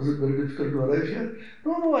here? Was it very difficult to arrive here?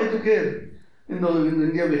 No, I took care. In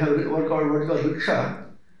India we have what called rickshaw,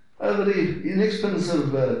 a very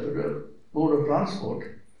inexpensive mode of transport,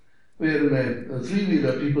 where in a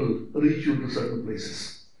three-wheeler people reach you to certain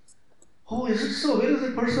places. Oh, is it so? Where is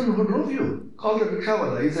the person who drove you? Call the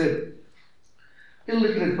rickshawala. He's an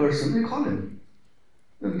illiterate person. You call him.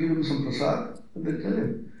 Then give him some prasad and then tell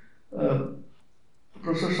him,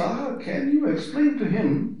 Professor Saha, can you explain to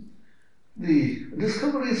him the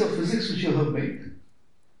discoveries of physics which you have made?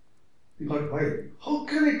 He got quiet. How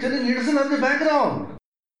can I tell him? He doesn't have the background.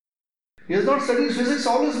 He has not studied physics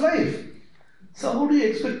all his life. So how do you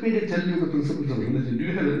expect me to tell you the principles of religion? Do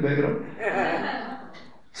you have any background?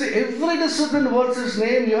 See, every discipline worth its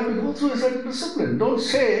name, you have to go through a certain discipline. Don't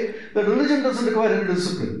say that religion doesn't require any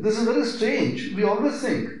discipline. This is very strange. We always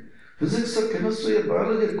think physics or chemistry or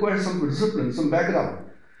biology requires some discipline, some background.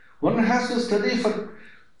 One has to study for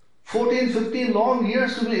 14, 15 long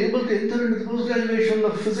years to be able to enter into the post-graduation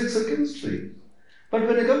of physics or chemistry. But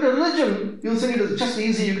when you come to religion, you think it is just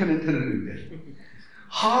easy, you can enter anywhere.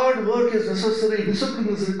 Hard work is necessary, discipline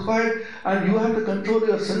is required, and you have to control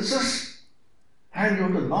your senses, and you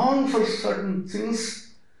have to long for certain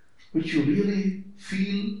things which you really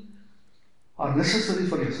feel are necessary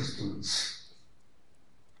for your sustenance.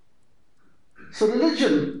 So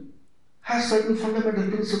religion has certain fundamental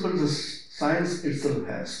principles as science itself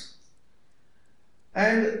has.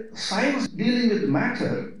 And science dealing with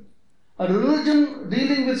matter, a religion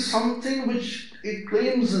dealing with something which it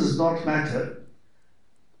claims is not matter,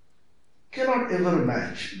 cannot ever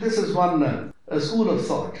match. This is one school of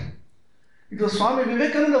thought. It was Swami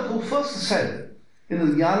Vivekananda who first said in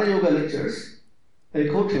his Jnana Yoga lectures, I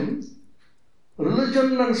quote him,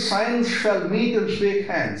 religion and science shall meet and shake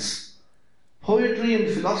hands. Poetry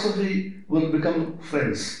and philosophy will become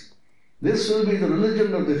friends. This will be the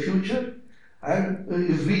religion of the future, and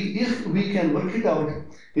if we can work it out,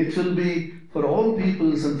 it will be for all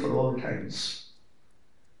peoples and for all times.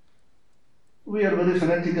 We are very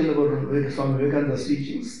fanatical about Swami Vivekananda's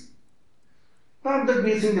teachings. Not that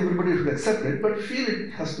we think everybody should accept it, but feel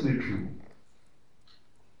it has to be true.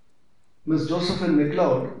 Miss Josephine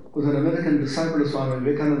MacLeod was an American disciple of Swami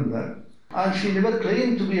Vivekananda, and she never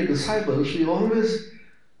claimed to be a disciple. She always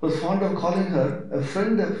was fond of calling her a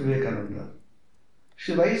friend of Vivekananda.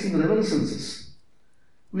 She writes in the Reminiscences,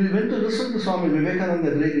 we went to listen to Swami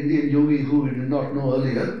Vivekananda, a great Indian yogi who we did not know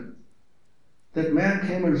earlier. That man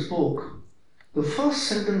came and spoke. The first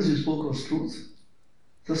sentence he spoke was truth.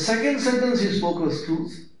 The second sentence he spoke was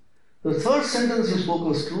truth. The third sentence he spoke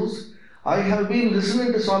was truth. I have been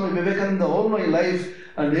listening to Swami Vivekananda all my life,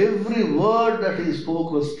 and every word that he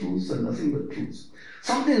spoke was truth and nothing but truth.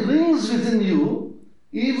 Something rings within you,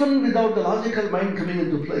 even without the logical mind coming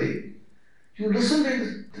into play. You listen to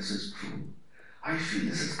it, this is true. I feel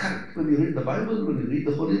this is correct. When you read the Bible, when you read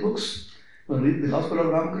the holy books, when you read the Gospel of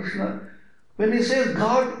Ramakrishna, when he says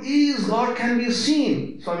God is, God can be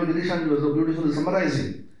seen. Swami Girishanji was so beautifully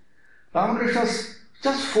summarizing. Ramakrishna's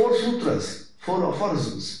just 4 sutras, 4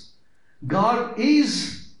 aphorisms. God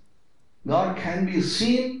is, God can be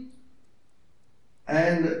seen,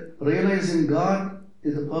 and realizing God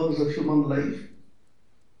is the purpose of human life.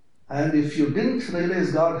 And if you didn't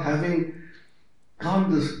realize God, having got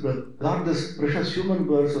this precious human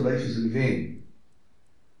birth, so life is in vain.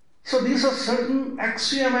 So these are certain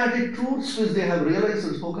axiomatic truths which they have realized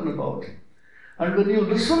and spoken about. And when you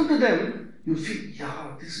listen to them, you feel,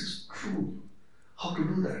 yeah, this is true. How to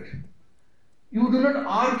do that? You do not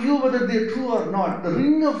argue whether they are true or not. The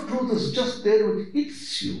ring of truth is just there which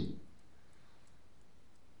hits you.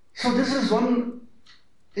 So this is one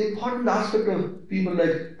important aspect of people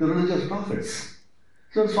like the religious prophets.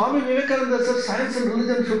 So Swami Vivekananda said science and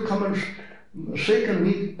religion should come and should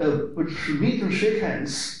meet and shake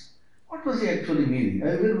hands. What was he actually meaning?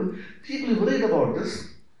 I mean, people worried about this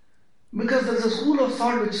because there is a school of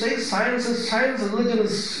thought which says science is science, religion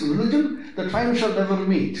is religion, the time shall never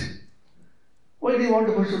meet. Why do you want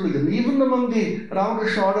to pursue religion? Even among the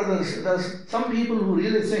Ramakrishna order, there's some people who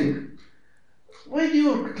really think, why do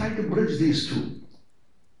you try to bridge these two?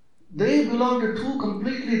 They belong to two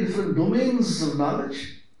completely different domains of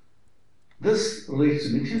knowledge. This relates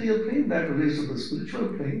to material plane, that relates to the spiritual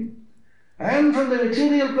plane. And from the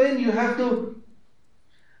material plane, you have to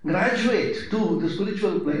graduate to the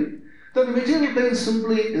spiritual plane. Then the material plane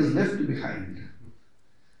simply is left behind.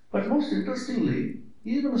 But most interestingly,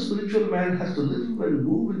 even a spiritual man has to live and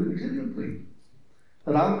move in the material plane.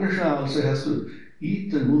 Ramakrishna also has to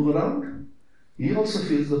eat and move around. He also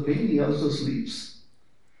feels the pain, he also sleeps.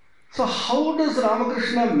 So how does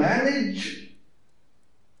Ramakrishna manage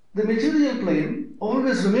the material plane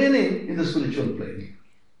always remaining in the spiritual plane?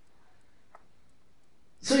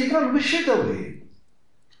 So you can't wish it away.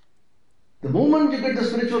 The moment you get the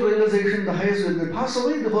spiritual realization, the highest when they pass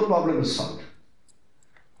away, the whole problem is solved.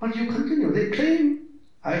 But you continue. They claim,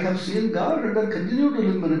 I have seen God, and then continue to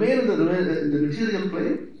remain in the material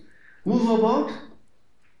plane, move about,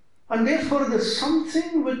 and therefore there's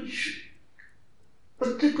something which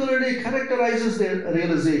particularly characterizes their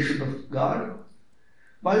realization of God,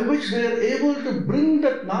 by which they are able to bring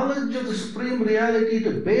that knowledge of the Supreme Reality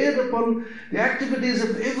to bear upon the activities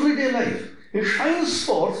of everyday life. It shines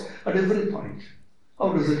forth at every point.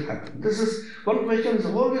 How does it happen? This is one question that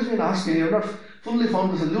has always been asking. I have not fully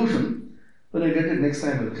found the solution. When I get it next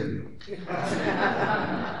time, I'll tell you.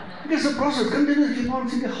 Because the process continues, keep on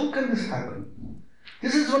thinking, how can this happen?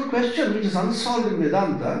 This is one question which is unsolved in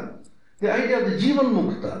Vedanta. The idea of the Jivan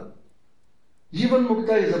Mukta. Jivan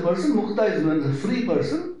Mukta is a person, Mukta is a free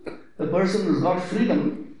person. The person who's got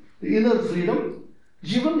freedom, the inner freedom,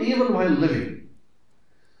 Jivan even while living.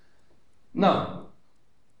 Now,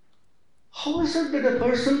 how is it that a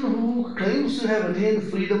person who claims to have attained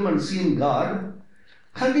freedom and seen God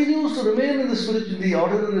continues to remain in the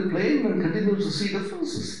ordinary plane and continues to see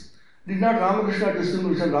differences? Did not Ramakrishna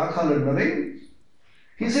distinguish Rakhal and Naren?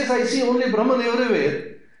 He says, I see only Brahman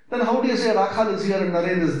everywhere. Then how do you say Rakhal is here and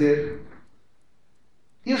Naren is there?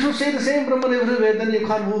 You should say the same Brahman everywhere, then you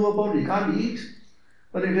can't move about, you can't eat.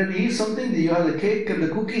 But if you eat something, you have the cake and the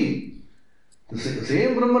cookie. The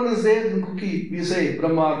same Brahman is there in cookie. We say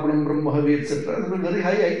Brahma, Brahmahavi, etc. That's a very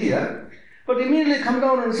high idea. But immediately come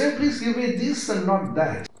down and say, please give me this and not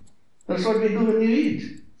that. That's what we do when you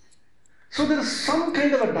eat. So there is some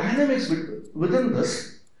kind of a dynamics within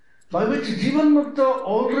this, by which Jivan Mukta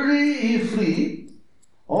already is free.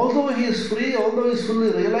 Although he is free, although he is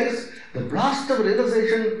fully realized, the blast of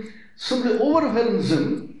realization simply overwhelms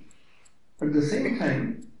him. At the same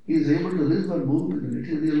time, he is able to live and move in the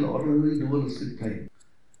material, ordinary, dualistic plane.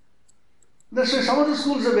 That's why some of the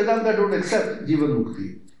schools of Vedanta don't accept Jivan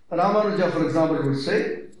Mukti. Ramanuja, for example, would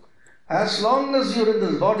say, as long as you're in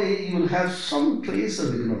this body, you will have some trace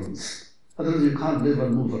of ignorance. Otherwise, you can't live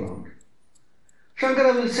and move around.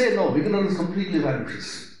 Shankara will say, no, ignorance completely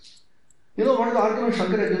vanishes. You know what is the argument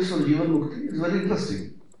Shankara gives for Jivan Mukti? It's very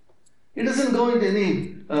interesting. It doesn't go into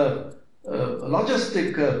any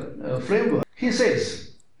logistic framework. He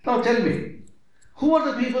says, now tell me, who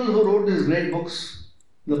are the people who wrote these great books?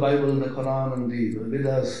 The Bible, the Quran, and the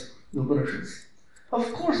Vedas, the Upanishads.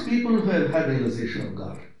 Of course, people who have had realization of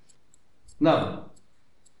God. Now,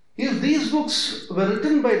 if these books were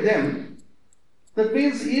written by them, that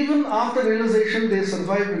means even after realization they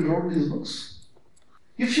survived and wrote these books.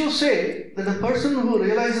 If you say that a person who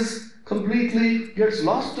realizes completely, gets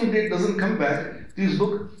lost in it, doesn't come back, these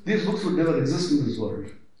books would never exist in this world.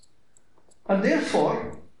 And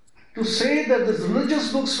therefore, to say that these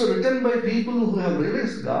religious books were written by people who have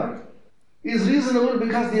realized God is reasonable,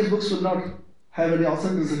 because these books would not have any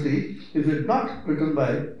authenticity if it not written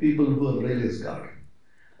by people who have realized God.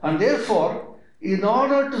 And therefore, in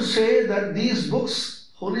order to say that these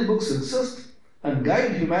books, holy books, exist and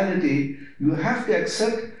guide humanity, you have to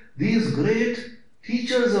accept these great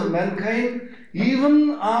teachers of mankind,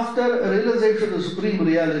 even after a realization of supreme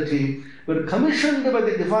reality, were commissioned by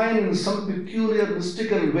the divine in some peculiar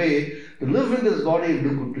mystical way to live in this body and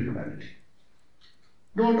do good to humanity.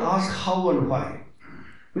 Don't ask how and why,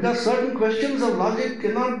 because certain questions of logic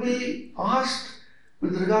cannot be asked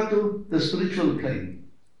with regard to the spiritual plane.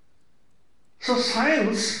 So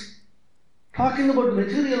science, talking about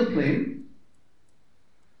material plane,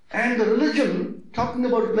 and the religion, talking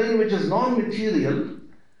about plane which is non-material,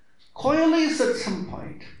 coalesce at some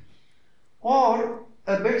point. Or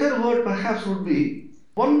a better word perhaps would be,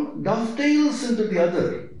 one dovetails into the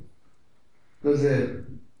other. There's a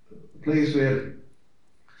place where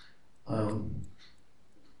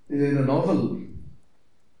in a novel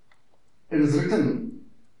it is written,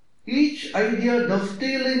 each idea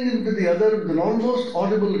dovetailing into the other with an almost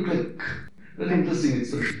audible click. Very interesting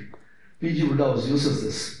expression. P.G. Wodehouse uses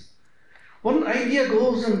this. One idea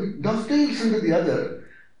goes and dovetails into the other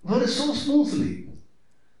very so smoothly.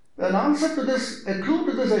 An answer to this, a clue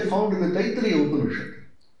to this I found in the Taittiriya Upanishad.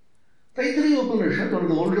 Taittiriya Upanishad, one of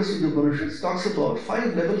the oldest of the Upanishads, talks about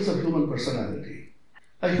 5 levels of human personality.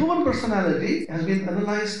 A human personality has been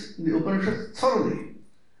analyzed in the Upanishad thoroughly.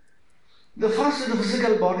 The first is the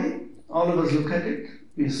physical body. All of us look at it.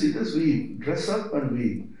 We see this. We dress up and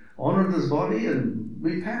we honor this body and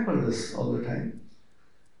we pamper this all the time.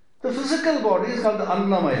 The physical body is called the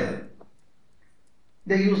Annamaya.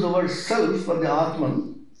 They use the word self for the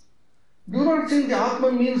Atman. Do not think the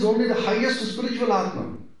Atman means only the highest spiritual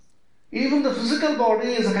Atman. Even the physical body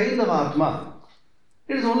is a kind of Atma.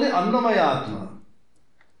 It is only Annamaya Atma,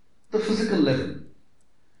 the physical level.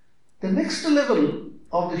 The next level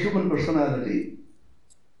of the human personality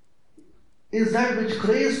is that which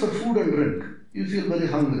craves for food and drink. You feel very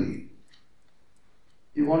hungry.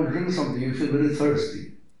 You want to drink something, you feel very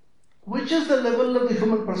thirsty. Which is the level of the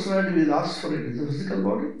human personality we ask for it? Is the physical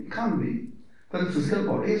body? It can't be. But the physical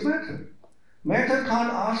body is matter. Matter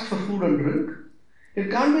can't ask for food and drink. It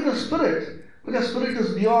can't be the spirit, because spirit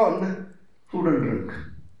is beyond food and drink.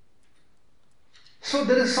 So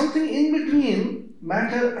there is something in between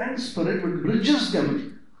matter and spirit which bridges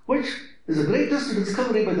them, which is the greatest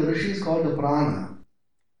discovery by the rishis called the prana.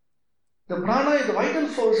 The prana is the vital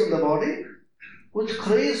force in the body which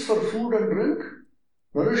craves for food and drink,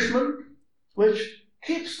 nourishment, which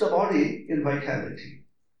keeps the body in vitality.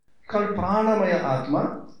 Called pranamaya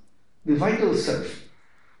atma, the vital self.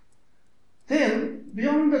 Then,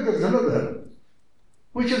 beyond that, there's another,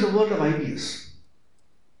 which is the world of ideas.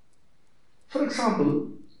 For example,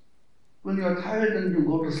 when you are tired and you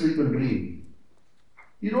go to sleep and dream,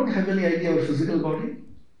 you don't have any idea of physical body.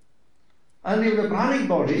 And if the pranic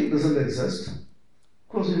body doesn't exist, of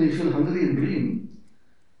course when you feel hungry and dream,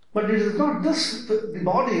 but it is not this, the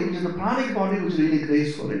body, which is the pranic body, which really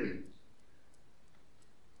craves for it.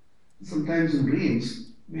 Sometimes in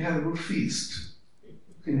dreams, we have a good feast.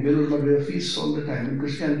 In Vedanta, we have feasts all the time. In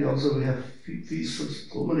Christianity also, we have feasts of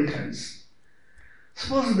so many kinds.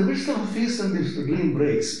 Suppose in the midst of a feast and the dream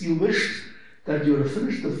breaks, you wish that you would have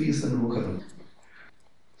finished the feast and woken up.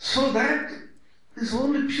 So that is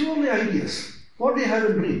only purely ideas. What do you have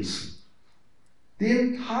in dreams? The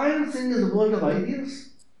entire thing is a world of ideas.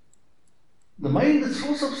 The mind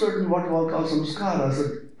throws up certain what we call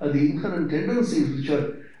samskaras, are the inherent tendencies which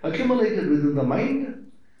are accumulated within the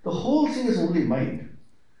mind. The whole thing is only mind.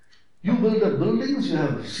 You build up buildings, you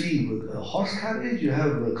have a horse carriage, you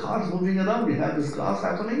have cars moving around, you have this class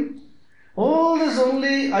happening. All this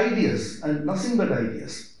only ideas and nothing but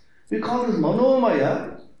ideas. We call this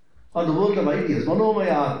manomaya, or the world of ideas,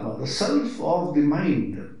 manomaya atma, the self of the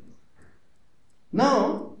mind.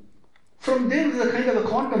 Now, from there is a kind of a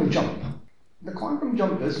quantum jump. The quantum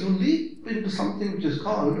jump is you leap into something which is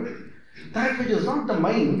called that which is not the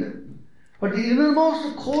mind, but the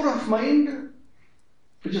innermost core of mind,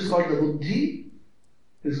 which is called the buddhi,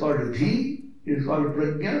 it is called the dhi, it is called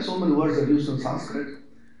prajna, so many words are used in Sanskrit,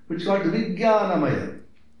 which is called the vijnanamaya.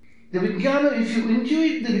 The vijnana, if you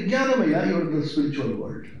intuit the vijnanamaya, you are in the spiritual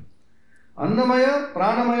world. Annamaya,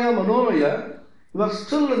 pranamaya, manomaya, you are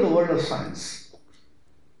still in the world of science.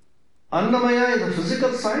 Annamaya is the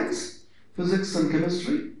physical science, physics and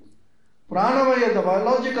chemistry. Pranamaya, the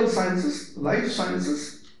biological sciences, life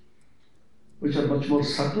sciences, which are much more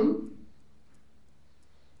subtle.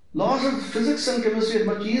 Laws of physics and chemistry are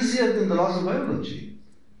much easier than the laws of biology.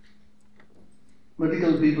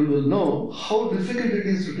 Medical people will know how difficult it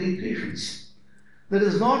is to treat patients. There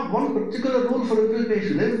is not one particular rule for every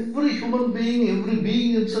patient. Every human being, every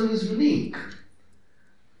being himself is unique.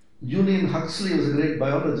 Julian Huxley was a great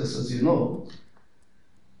biologist, as you know.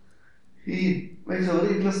 He makes a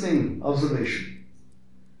very interesting observation.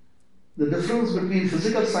 the difference between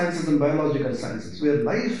physical sciences and biological sciences, where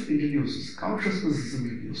life introduces, consciousness is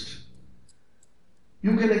introduced.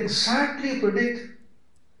 You can exactly predict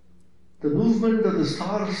the movement of the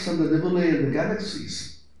stars and the nebulae and the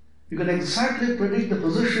galaxies. You can exactly predict the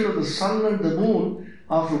position of the sun and the moon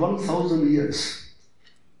after 1,000 years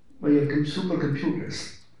by your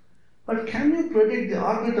supercomputers. But can you predict the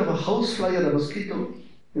orbit of a housefly or a mosquito?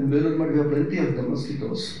 In Belur, we have plenty of the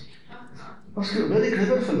mosquitoes. Very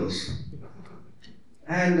clever fellows.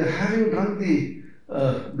 And having drunk the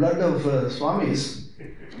blood of Swamis,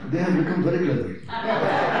 they have become very clever.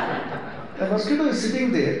 A mosquito is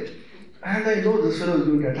sitting there, and I know this fellow is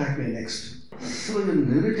going to attack me next. So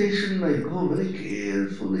in irritation, I go very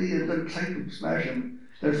carefully and then try to smash him.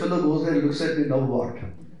 That fellow goes there and looks at me, now what?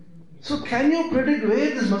 So can you predict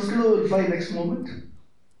where this mosquito will fly next moment?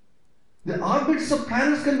 The orbits of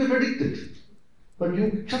planets can be predicted, but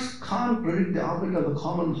you just can't predict the orbit of a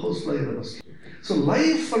common housefly or a mosquito. So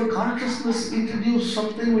life and consciousness introduce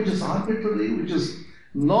something which is arbitrary, which is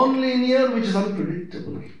non-linear, which is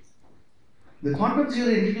unpredictable. The quantum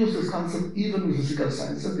theory introduced this concept even in physical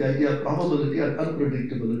sciences, the idea of probability and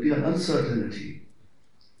unpredictability and uncertainty.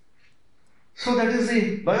 So that is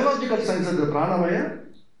the biological sciences, the pranamaya.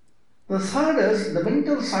 The third is the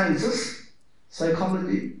mental sciences,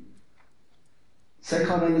 psychology,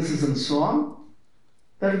 psychoanalysis and so on.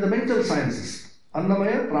 That is the mental sciences,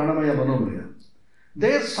 annamaya, pranamaya, manomaya.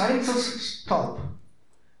 Their sciences stop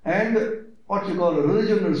and what you call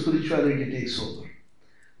religion and spirituality takes over.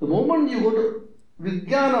 The moment you go to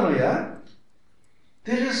Vijnanamaya,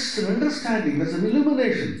 there is an understanding, there's an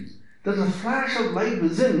illumination, there's a flash of light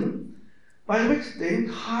within by which the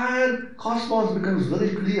entire cosmos becomes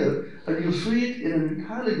very clear and you see it in an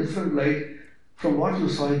entirely different light from what you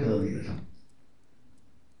saw it earlier.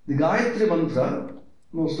 The Gayatri Mantra,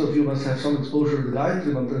 most of you must have some exposure to the Gayatri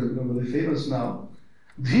Mantra, it's become very famous now.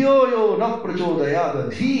 Dhiyo yo na prachodaya,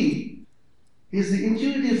 the Dhi is the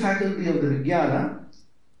intuitive faculty of the Vijnana.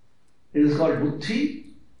 It is called Buddhi,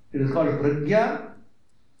 it is called Pragya,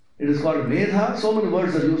 it is called Medha, so many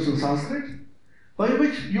words are used in Sanskrit, by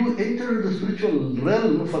which you enter the spiritual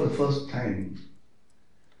realm for the first time.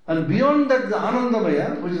 And beyond that, the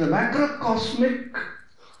Anandamaya, which is the macrocosmic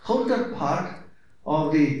counterpart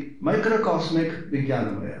of the microcosmic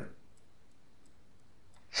Vijnanamaya.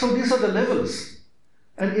 So these are the levels.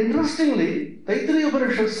 And interestingly, Taittiriya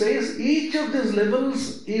Upanishad says each of these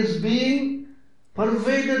levels is being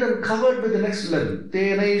pervaded and covered with the next level.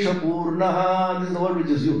 Tenaisha Purnaha, this is the word which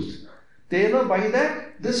is used. Tena, by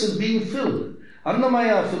that, this is being filled.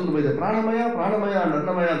 Annamaya filled with the Pranamaya, Pranamaya and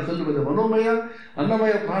Annamaya filled with the Manomaya,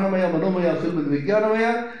 Annamaya, Pranamaya, Manomaya filled with the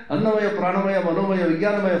Vijnanamaya, Annamaya, Pranamaya, Manomaya,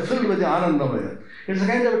 Vijnanamaya filled with the Anandamaya. It's a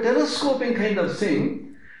kind of a telescoping kind of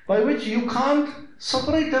thing by which you can't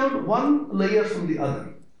separate out one layer from the other.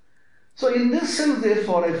 So in this sense,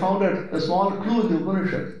 therefore, I found out a small clue in the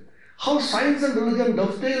Upanishad, how science and religion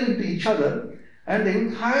dovetail into each other, and the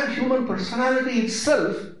entire human personality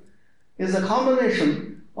itself is a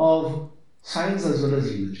combination of science as well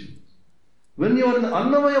as religion. When you are in the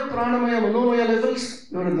Annamaya, Pranamaya, Manomaya levels,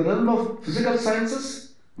 you are in the realm of physical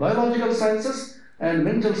sciences, biological sciences, and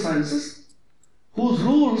mental sciences, whose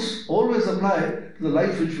rules always apply to the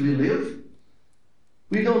life which we live.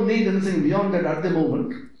 We don't need anything beyond that at the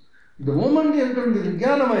moment. The moment you enter into the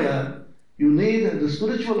Vijnanamaya, you need the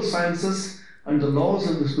spiritual sciences and the laws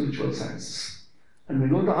of the spiritual sciences. And when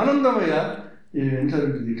you go to Anandamaya, you enter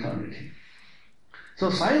into the eternity. So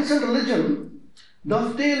science and religion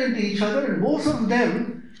dovetail into each other, and both of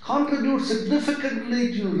them contribute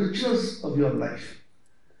significantly to the richness of your life.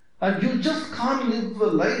 And you just can't live a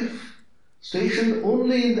life stationed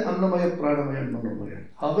only in the Annamaya, Pranamaya and Manomaya,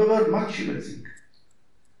 however much you may think.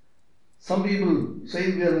 Some people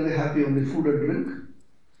say we are very happy only food and drink.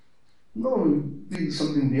 No, we need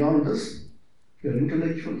something beyond this. We are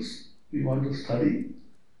intellectuals. We want to study.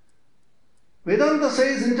 Vedanta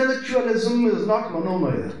says intellectualism is not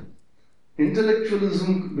Manomaya.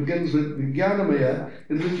 Intellectualism begins with Vijnanamaya,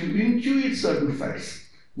 in which you intuit certain facts.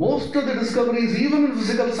 Most of the discoveries, even in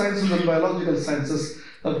physical sciences and biological sciences,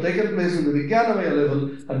 have taken place in the Vijnanamaya level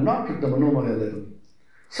and not at the Manomaya level.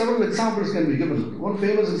 Several examples can be given. One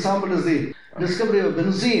famous example is the discovery of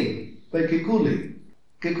benzene by Kekule.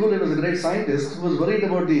 Kekule was a great scientist who was worried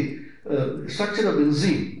about the structure of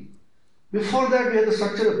benzene. Before that, we had the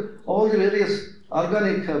structure of all the various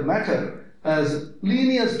organic matter as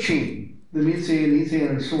linear chain, the methane,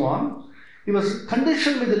 ethane, and so on. He was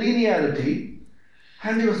conditioned with the linearity,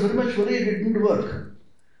 and he was very much worried it didn't work.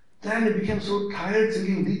 Then he became so tired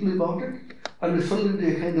thinking deeply about it, and he fell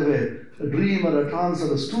into a kind of a dream or a trance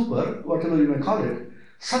or a stupor, whatever you may call it.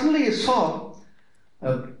 Suddenly he saw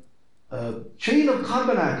a chain of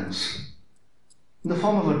carbon atoms in the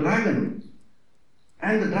form of a dragon,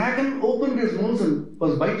 and the dragon opened his nose and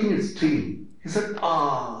was biting its tail. He said,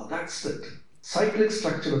 that's it. Cyclic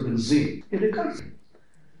structure of benzene. He records it.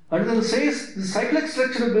 And then says the cyclic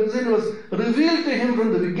structure of benzene was revealed to him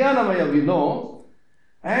from the Vijnanamaya, we know,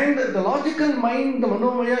 and the logical mind, the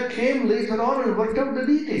Manomaya, came later on and worked out the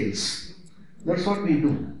details. That's what we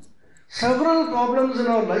do. Several problems in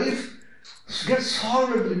our life get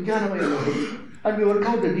solved at the Vijnanamaya level, and we work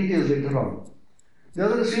out the details later on. The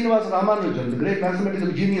other is Srinivasa Ramanujan, the great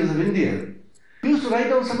mathematical genius of India. He used to write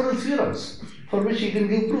down several theorems for which he can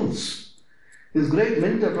give proofs. His great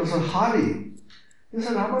mentor, Professor Hari, he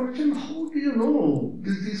said, Ramanujan, how do you know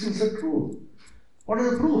these things are true? What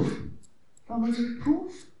is the proof? Ramanujan,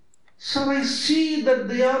 proof? Sir, I see that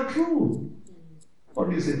they are true. What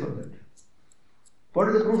do you say for that? What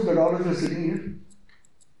is the proof that all of you are sitting here?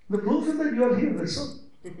 The proof is that you are here, that's all.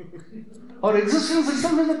 Our existence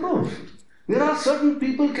itself is the proof. There are certain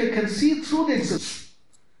people can see through the existence.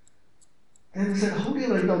 And he said, how do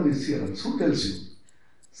you write down these theorems? Who tells you?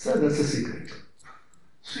 Sir, that's a secret.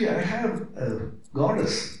 See, I have a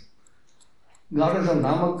goddess of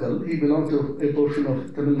Namakkal. He belonged to a portion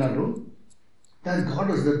of Tamil Nadu. That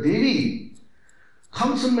goddess, the Devi,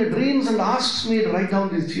 comes in my dreams and asks me to write down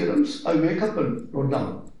these theorems. I wake up and note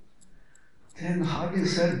down. Then Hardy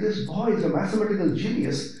said, this boy is a mathematical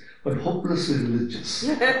genius, but hopelessly religious.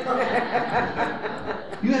 You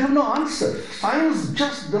have no answer. Science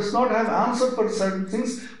just does not have answer for certain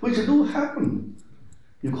things which do happen.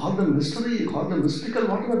 You call them mystery, you call them mystical,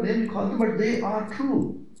 whatever name you call them, but they are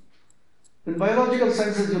true. In biological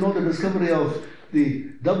sciences, you know the discovery of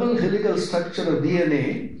the double helical structure of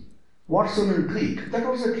DNA, Watson and Crick, that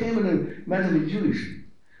also came in a matter of intuition.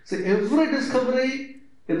 So every discovery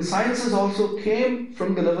in sciences also came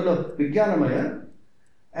from the level of Vijnanamaya,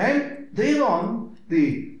 and thereon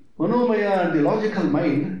the Manomaya and the logical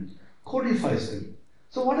mind codifies them.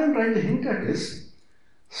 So what I'm trying to hint at is,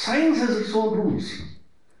 science has its own rules,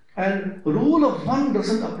 and the rule of one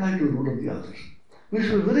doesn't apply to the rule of the other. We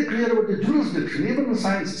should be very clear about the jurisdiction, even in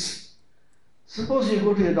sciences. Suppose you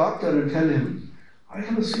go to a doctor and tell him, I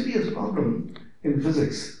have a serious problem in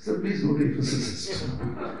physics. He said, please go to a physicist.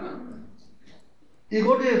 You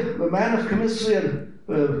go to a man of chemistry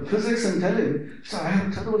and physics and tell him, sir, I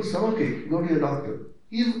have a terrible stomachache. Go to a doctor.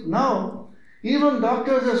 Now, even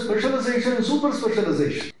doctors have specialization and super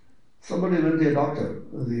specialization. Somebody went to a doctor,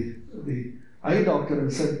 the eye doctor,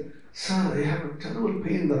 and said, sir, I have a terrible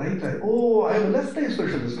pain in the right eye. Oh, I am a left eye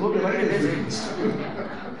specialist. Go to right eye specialist.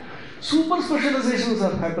 Super specializations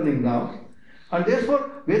are happening now. And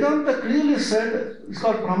therefore, Vedanta clearly said, it's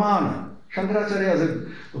called Pramana. Shankaracharya has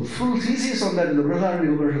a full thesis on that in the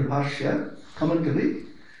Brihadaranyaka Upanishad Bhashya, commentary.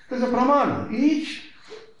 There's a Pramana. Each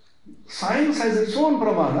science has its own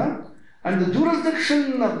Pramana, and the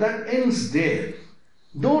jurisdiction of that ends there.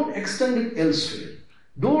 Don't extend it elsewhere.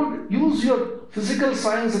 Don't use your physical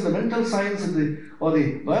science and the mental science and or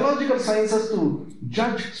the biological sciences to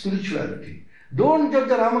judge spirituality. Don't judge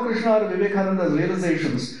the Ramakrishna or Vivekananda's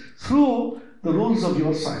realizations through the rules of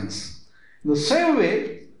your science. In the same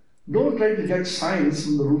way, don't try to judge science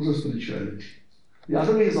from the rules of spirituality. The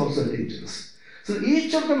other way is also dangerous. So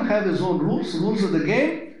each of them have his own rules of the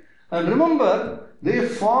game, and remember, they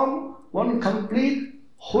form one complete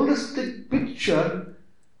holistic picture,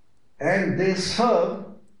 and they serve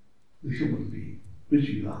the human being, which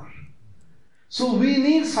we are. So we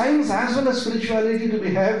need science as well as spirituality to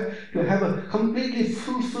have a completely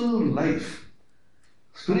fulfilled life.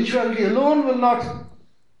 Spirituality alone will not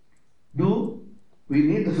do. We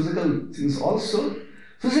need the physical things also.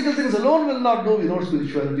 Physical things alone will not do. We need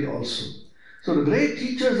spirituality also. So the great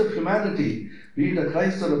teachers of humanity, be it a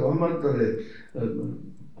Christ or a Muhammad or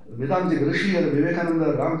a Vedantic Rishi or a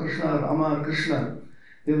Vivekananda, Ramakrishna, Rama or Krishna,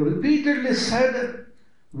 they have repeatedly said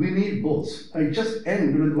we need both. I just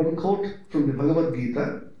end with one quote from the Bhagavad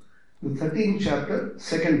Gita, the 13th chapter,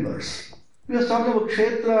 2nd verse. We are talking about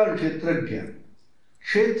Kshetra and Kshetrajna.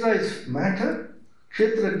 Kshetra is matter,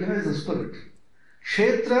 Kshetrajna is the spirit.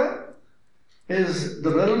 Kshetra is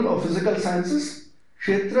the realm of physical sciences,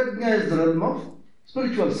 Kshetrajna is the realm of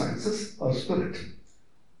spiritual sciences or spirit.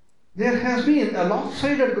 There has been a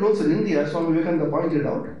lopsided growth in India, as Swami Vivekananda pointed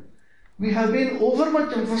out. We have been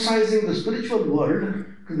overmuch emphasizing the spiritual world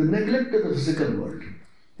to the neglect of the physical world.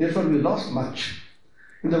 Therefore, we lost much.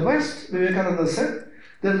 In the West, Vivekananda said,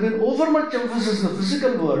 there has been overmuch emphasis in the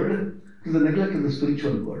physical world to the neglect of the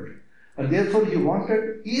spiritual world. And therefore, he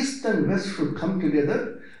wanted East and West should come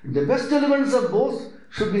together. The best elements of both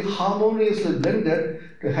should be harmoniously blended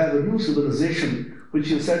to have a new civilization which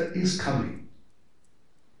you said is coming.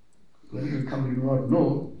 When it will come, we do not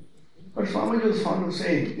know. But Swamiji was fond of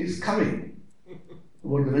saying, it's coming.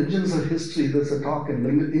 About the vengeance of history, there's a talk in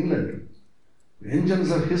England.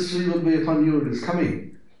 Vengeance of history will be upon you, it is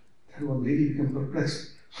coming. Then one lady became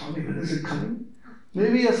perplexed. Swami, when is it coming?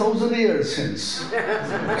 Maybe 1,000 years hence.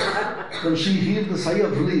 Then she heaved a sigh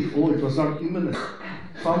of relief. Oh, it was not imminent.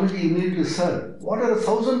 Swamiji immediately said, what are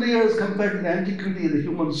 1,000 years compared to the antiquity of the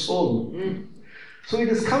human soul? So it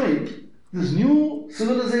is coming. This new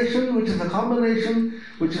civilization, which is a combination,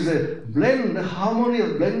 which is a blend, a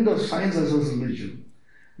harmonious blend of science as well as religion.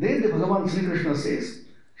 Then the Bhagavan Sri Krishna says,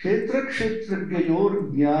 Kshetra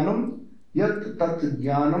kshetragyayor jnanam yat tat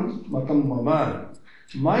jnanam matam mama.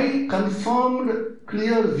 My confirmed,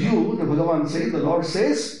 clear view, the Bhagavan says, the Lord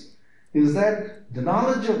says, is that the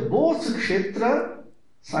knowledge of both kshetra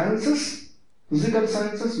sciences, physical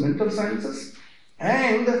sciences, mental sciences,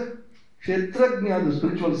 and kshetrajna, the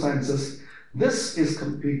spiritual sciences, this is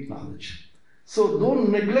complete knowledge. So don't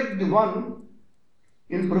neglect the one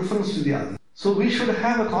in preference to the other. So we should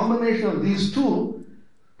have a combination of these two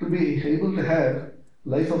to be able to have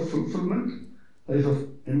life of fulfillment, life of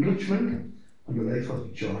enrichment, and a life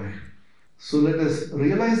of joy. So let us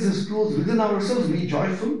realize this truth within ourselves, be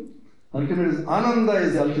joyful. Ultimate is Ananda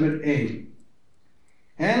is the ultimate aim.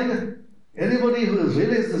 And anybody who has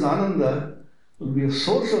realized this Ananda will be a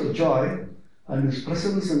source of joy, and his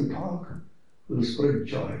presence and talk will spread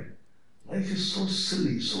joy. Life is so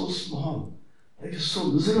silly, so small. Life is so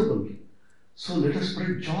miserable. So let us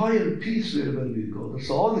spread joy and peace wherever we go. That's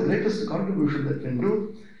all the greatest contribution that we can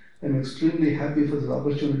do. I'm extremely happy for this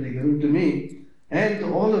opportunity given to me and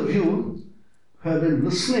to all of you who have been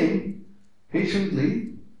listening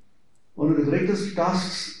patiently. One of the greatest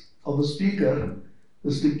tasks of a speaker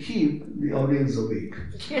is to keep the audience awake.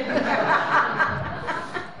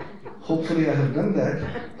 Hopefully I have done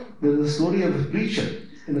that. There is a story of a preacher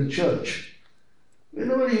in a church.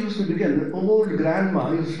 Whenever he used to begin, an old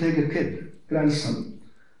grandma used to take a grandson,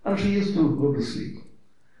 and she used to go to sleep.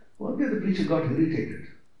 One day the preacher got irritated,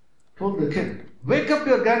 told the kid, wake up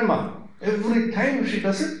your grandma. Every time she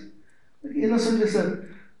does it, he innocently said,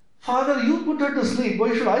 Father, you put her to sleep,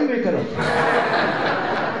 why should I wake her up?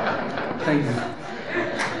 Thank you.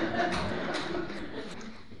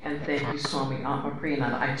 And thank you, Swami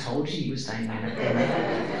Priyananda. I told you he was dynamic.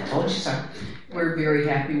 I told you so. We're very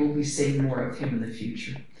happy. We'll be seeing more of him in the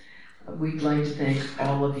future. We'd like to thank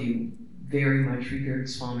all of you very much, revered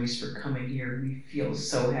Swamis, for coming here. We feel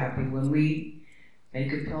so happy. When we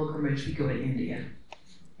make a pilgrimage, we go to India.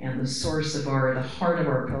 And the source of the heart of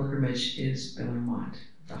our pilgrimage is Billermont,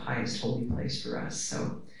 the highest holy place for us.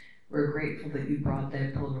 So we're grateful that you brought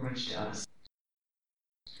that pilgrimage to us.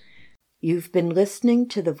 You've been listening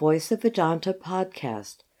to the Voice of Vedanta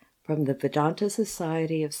podcast from the Vedanta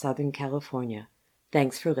Society of Southern California.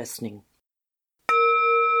 Thanks for listening.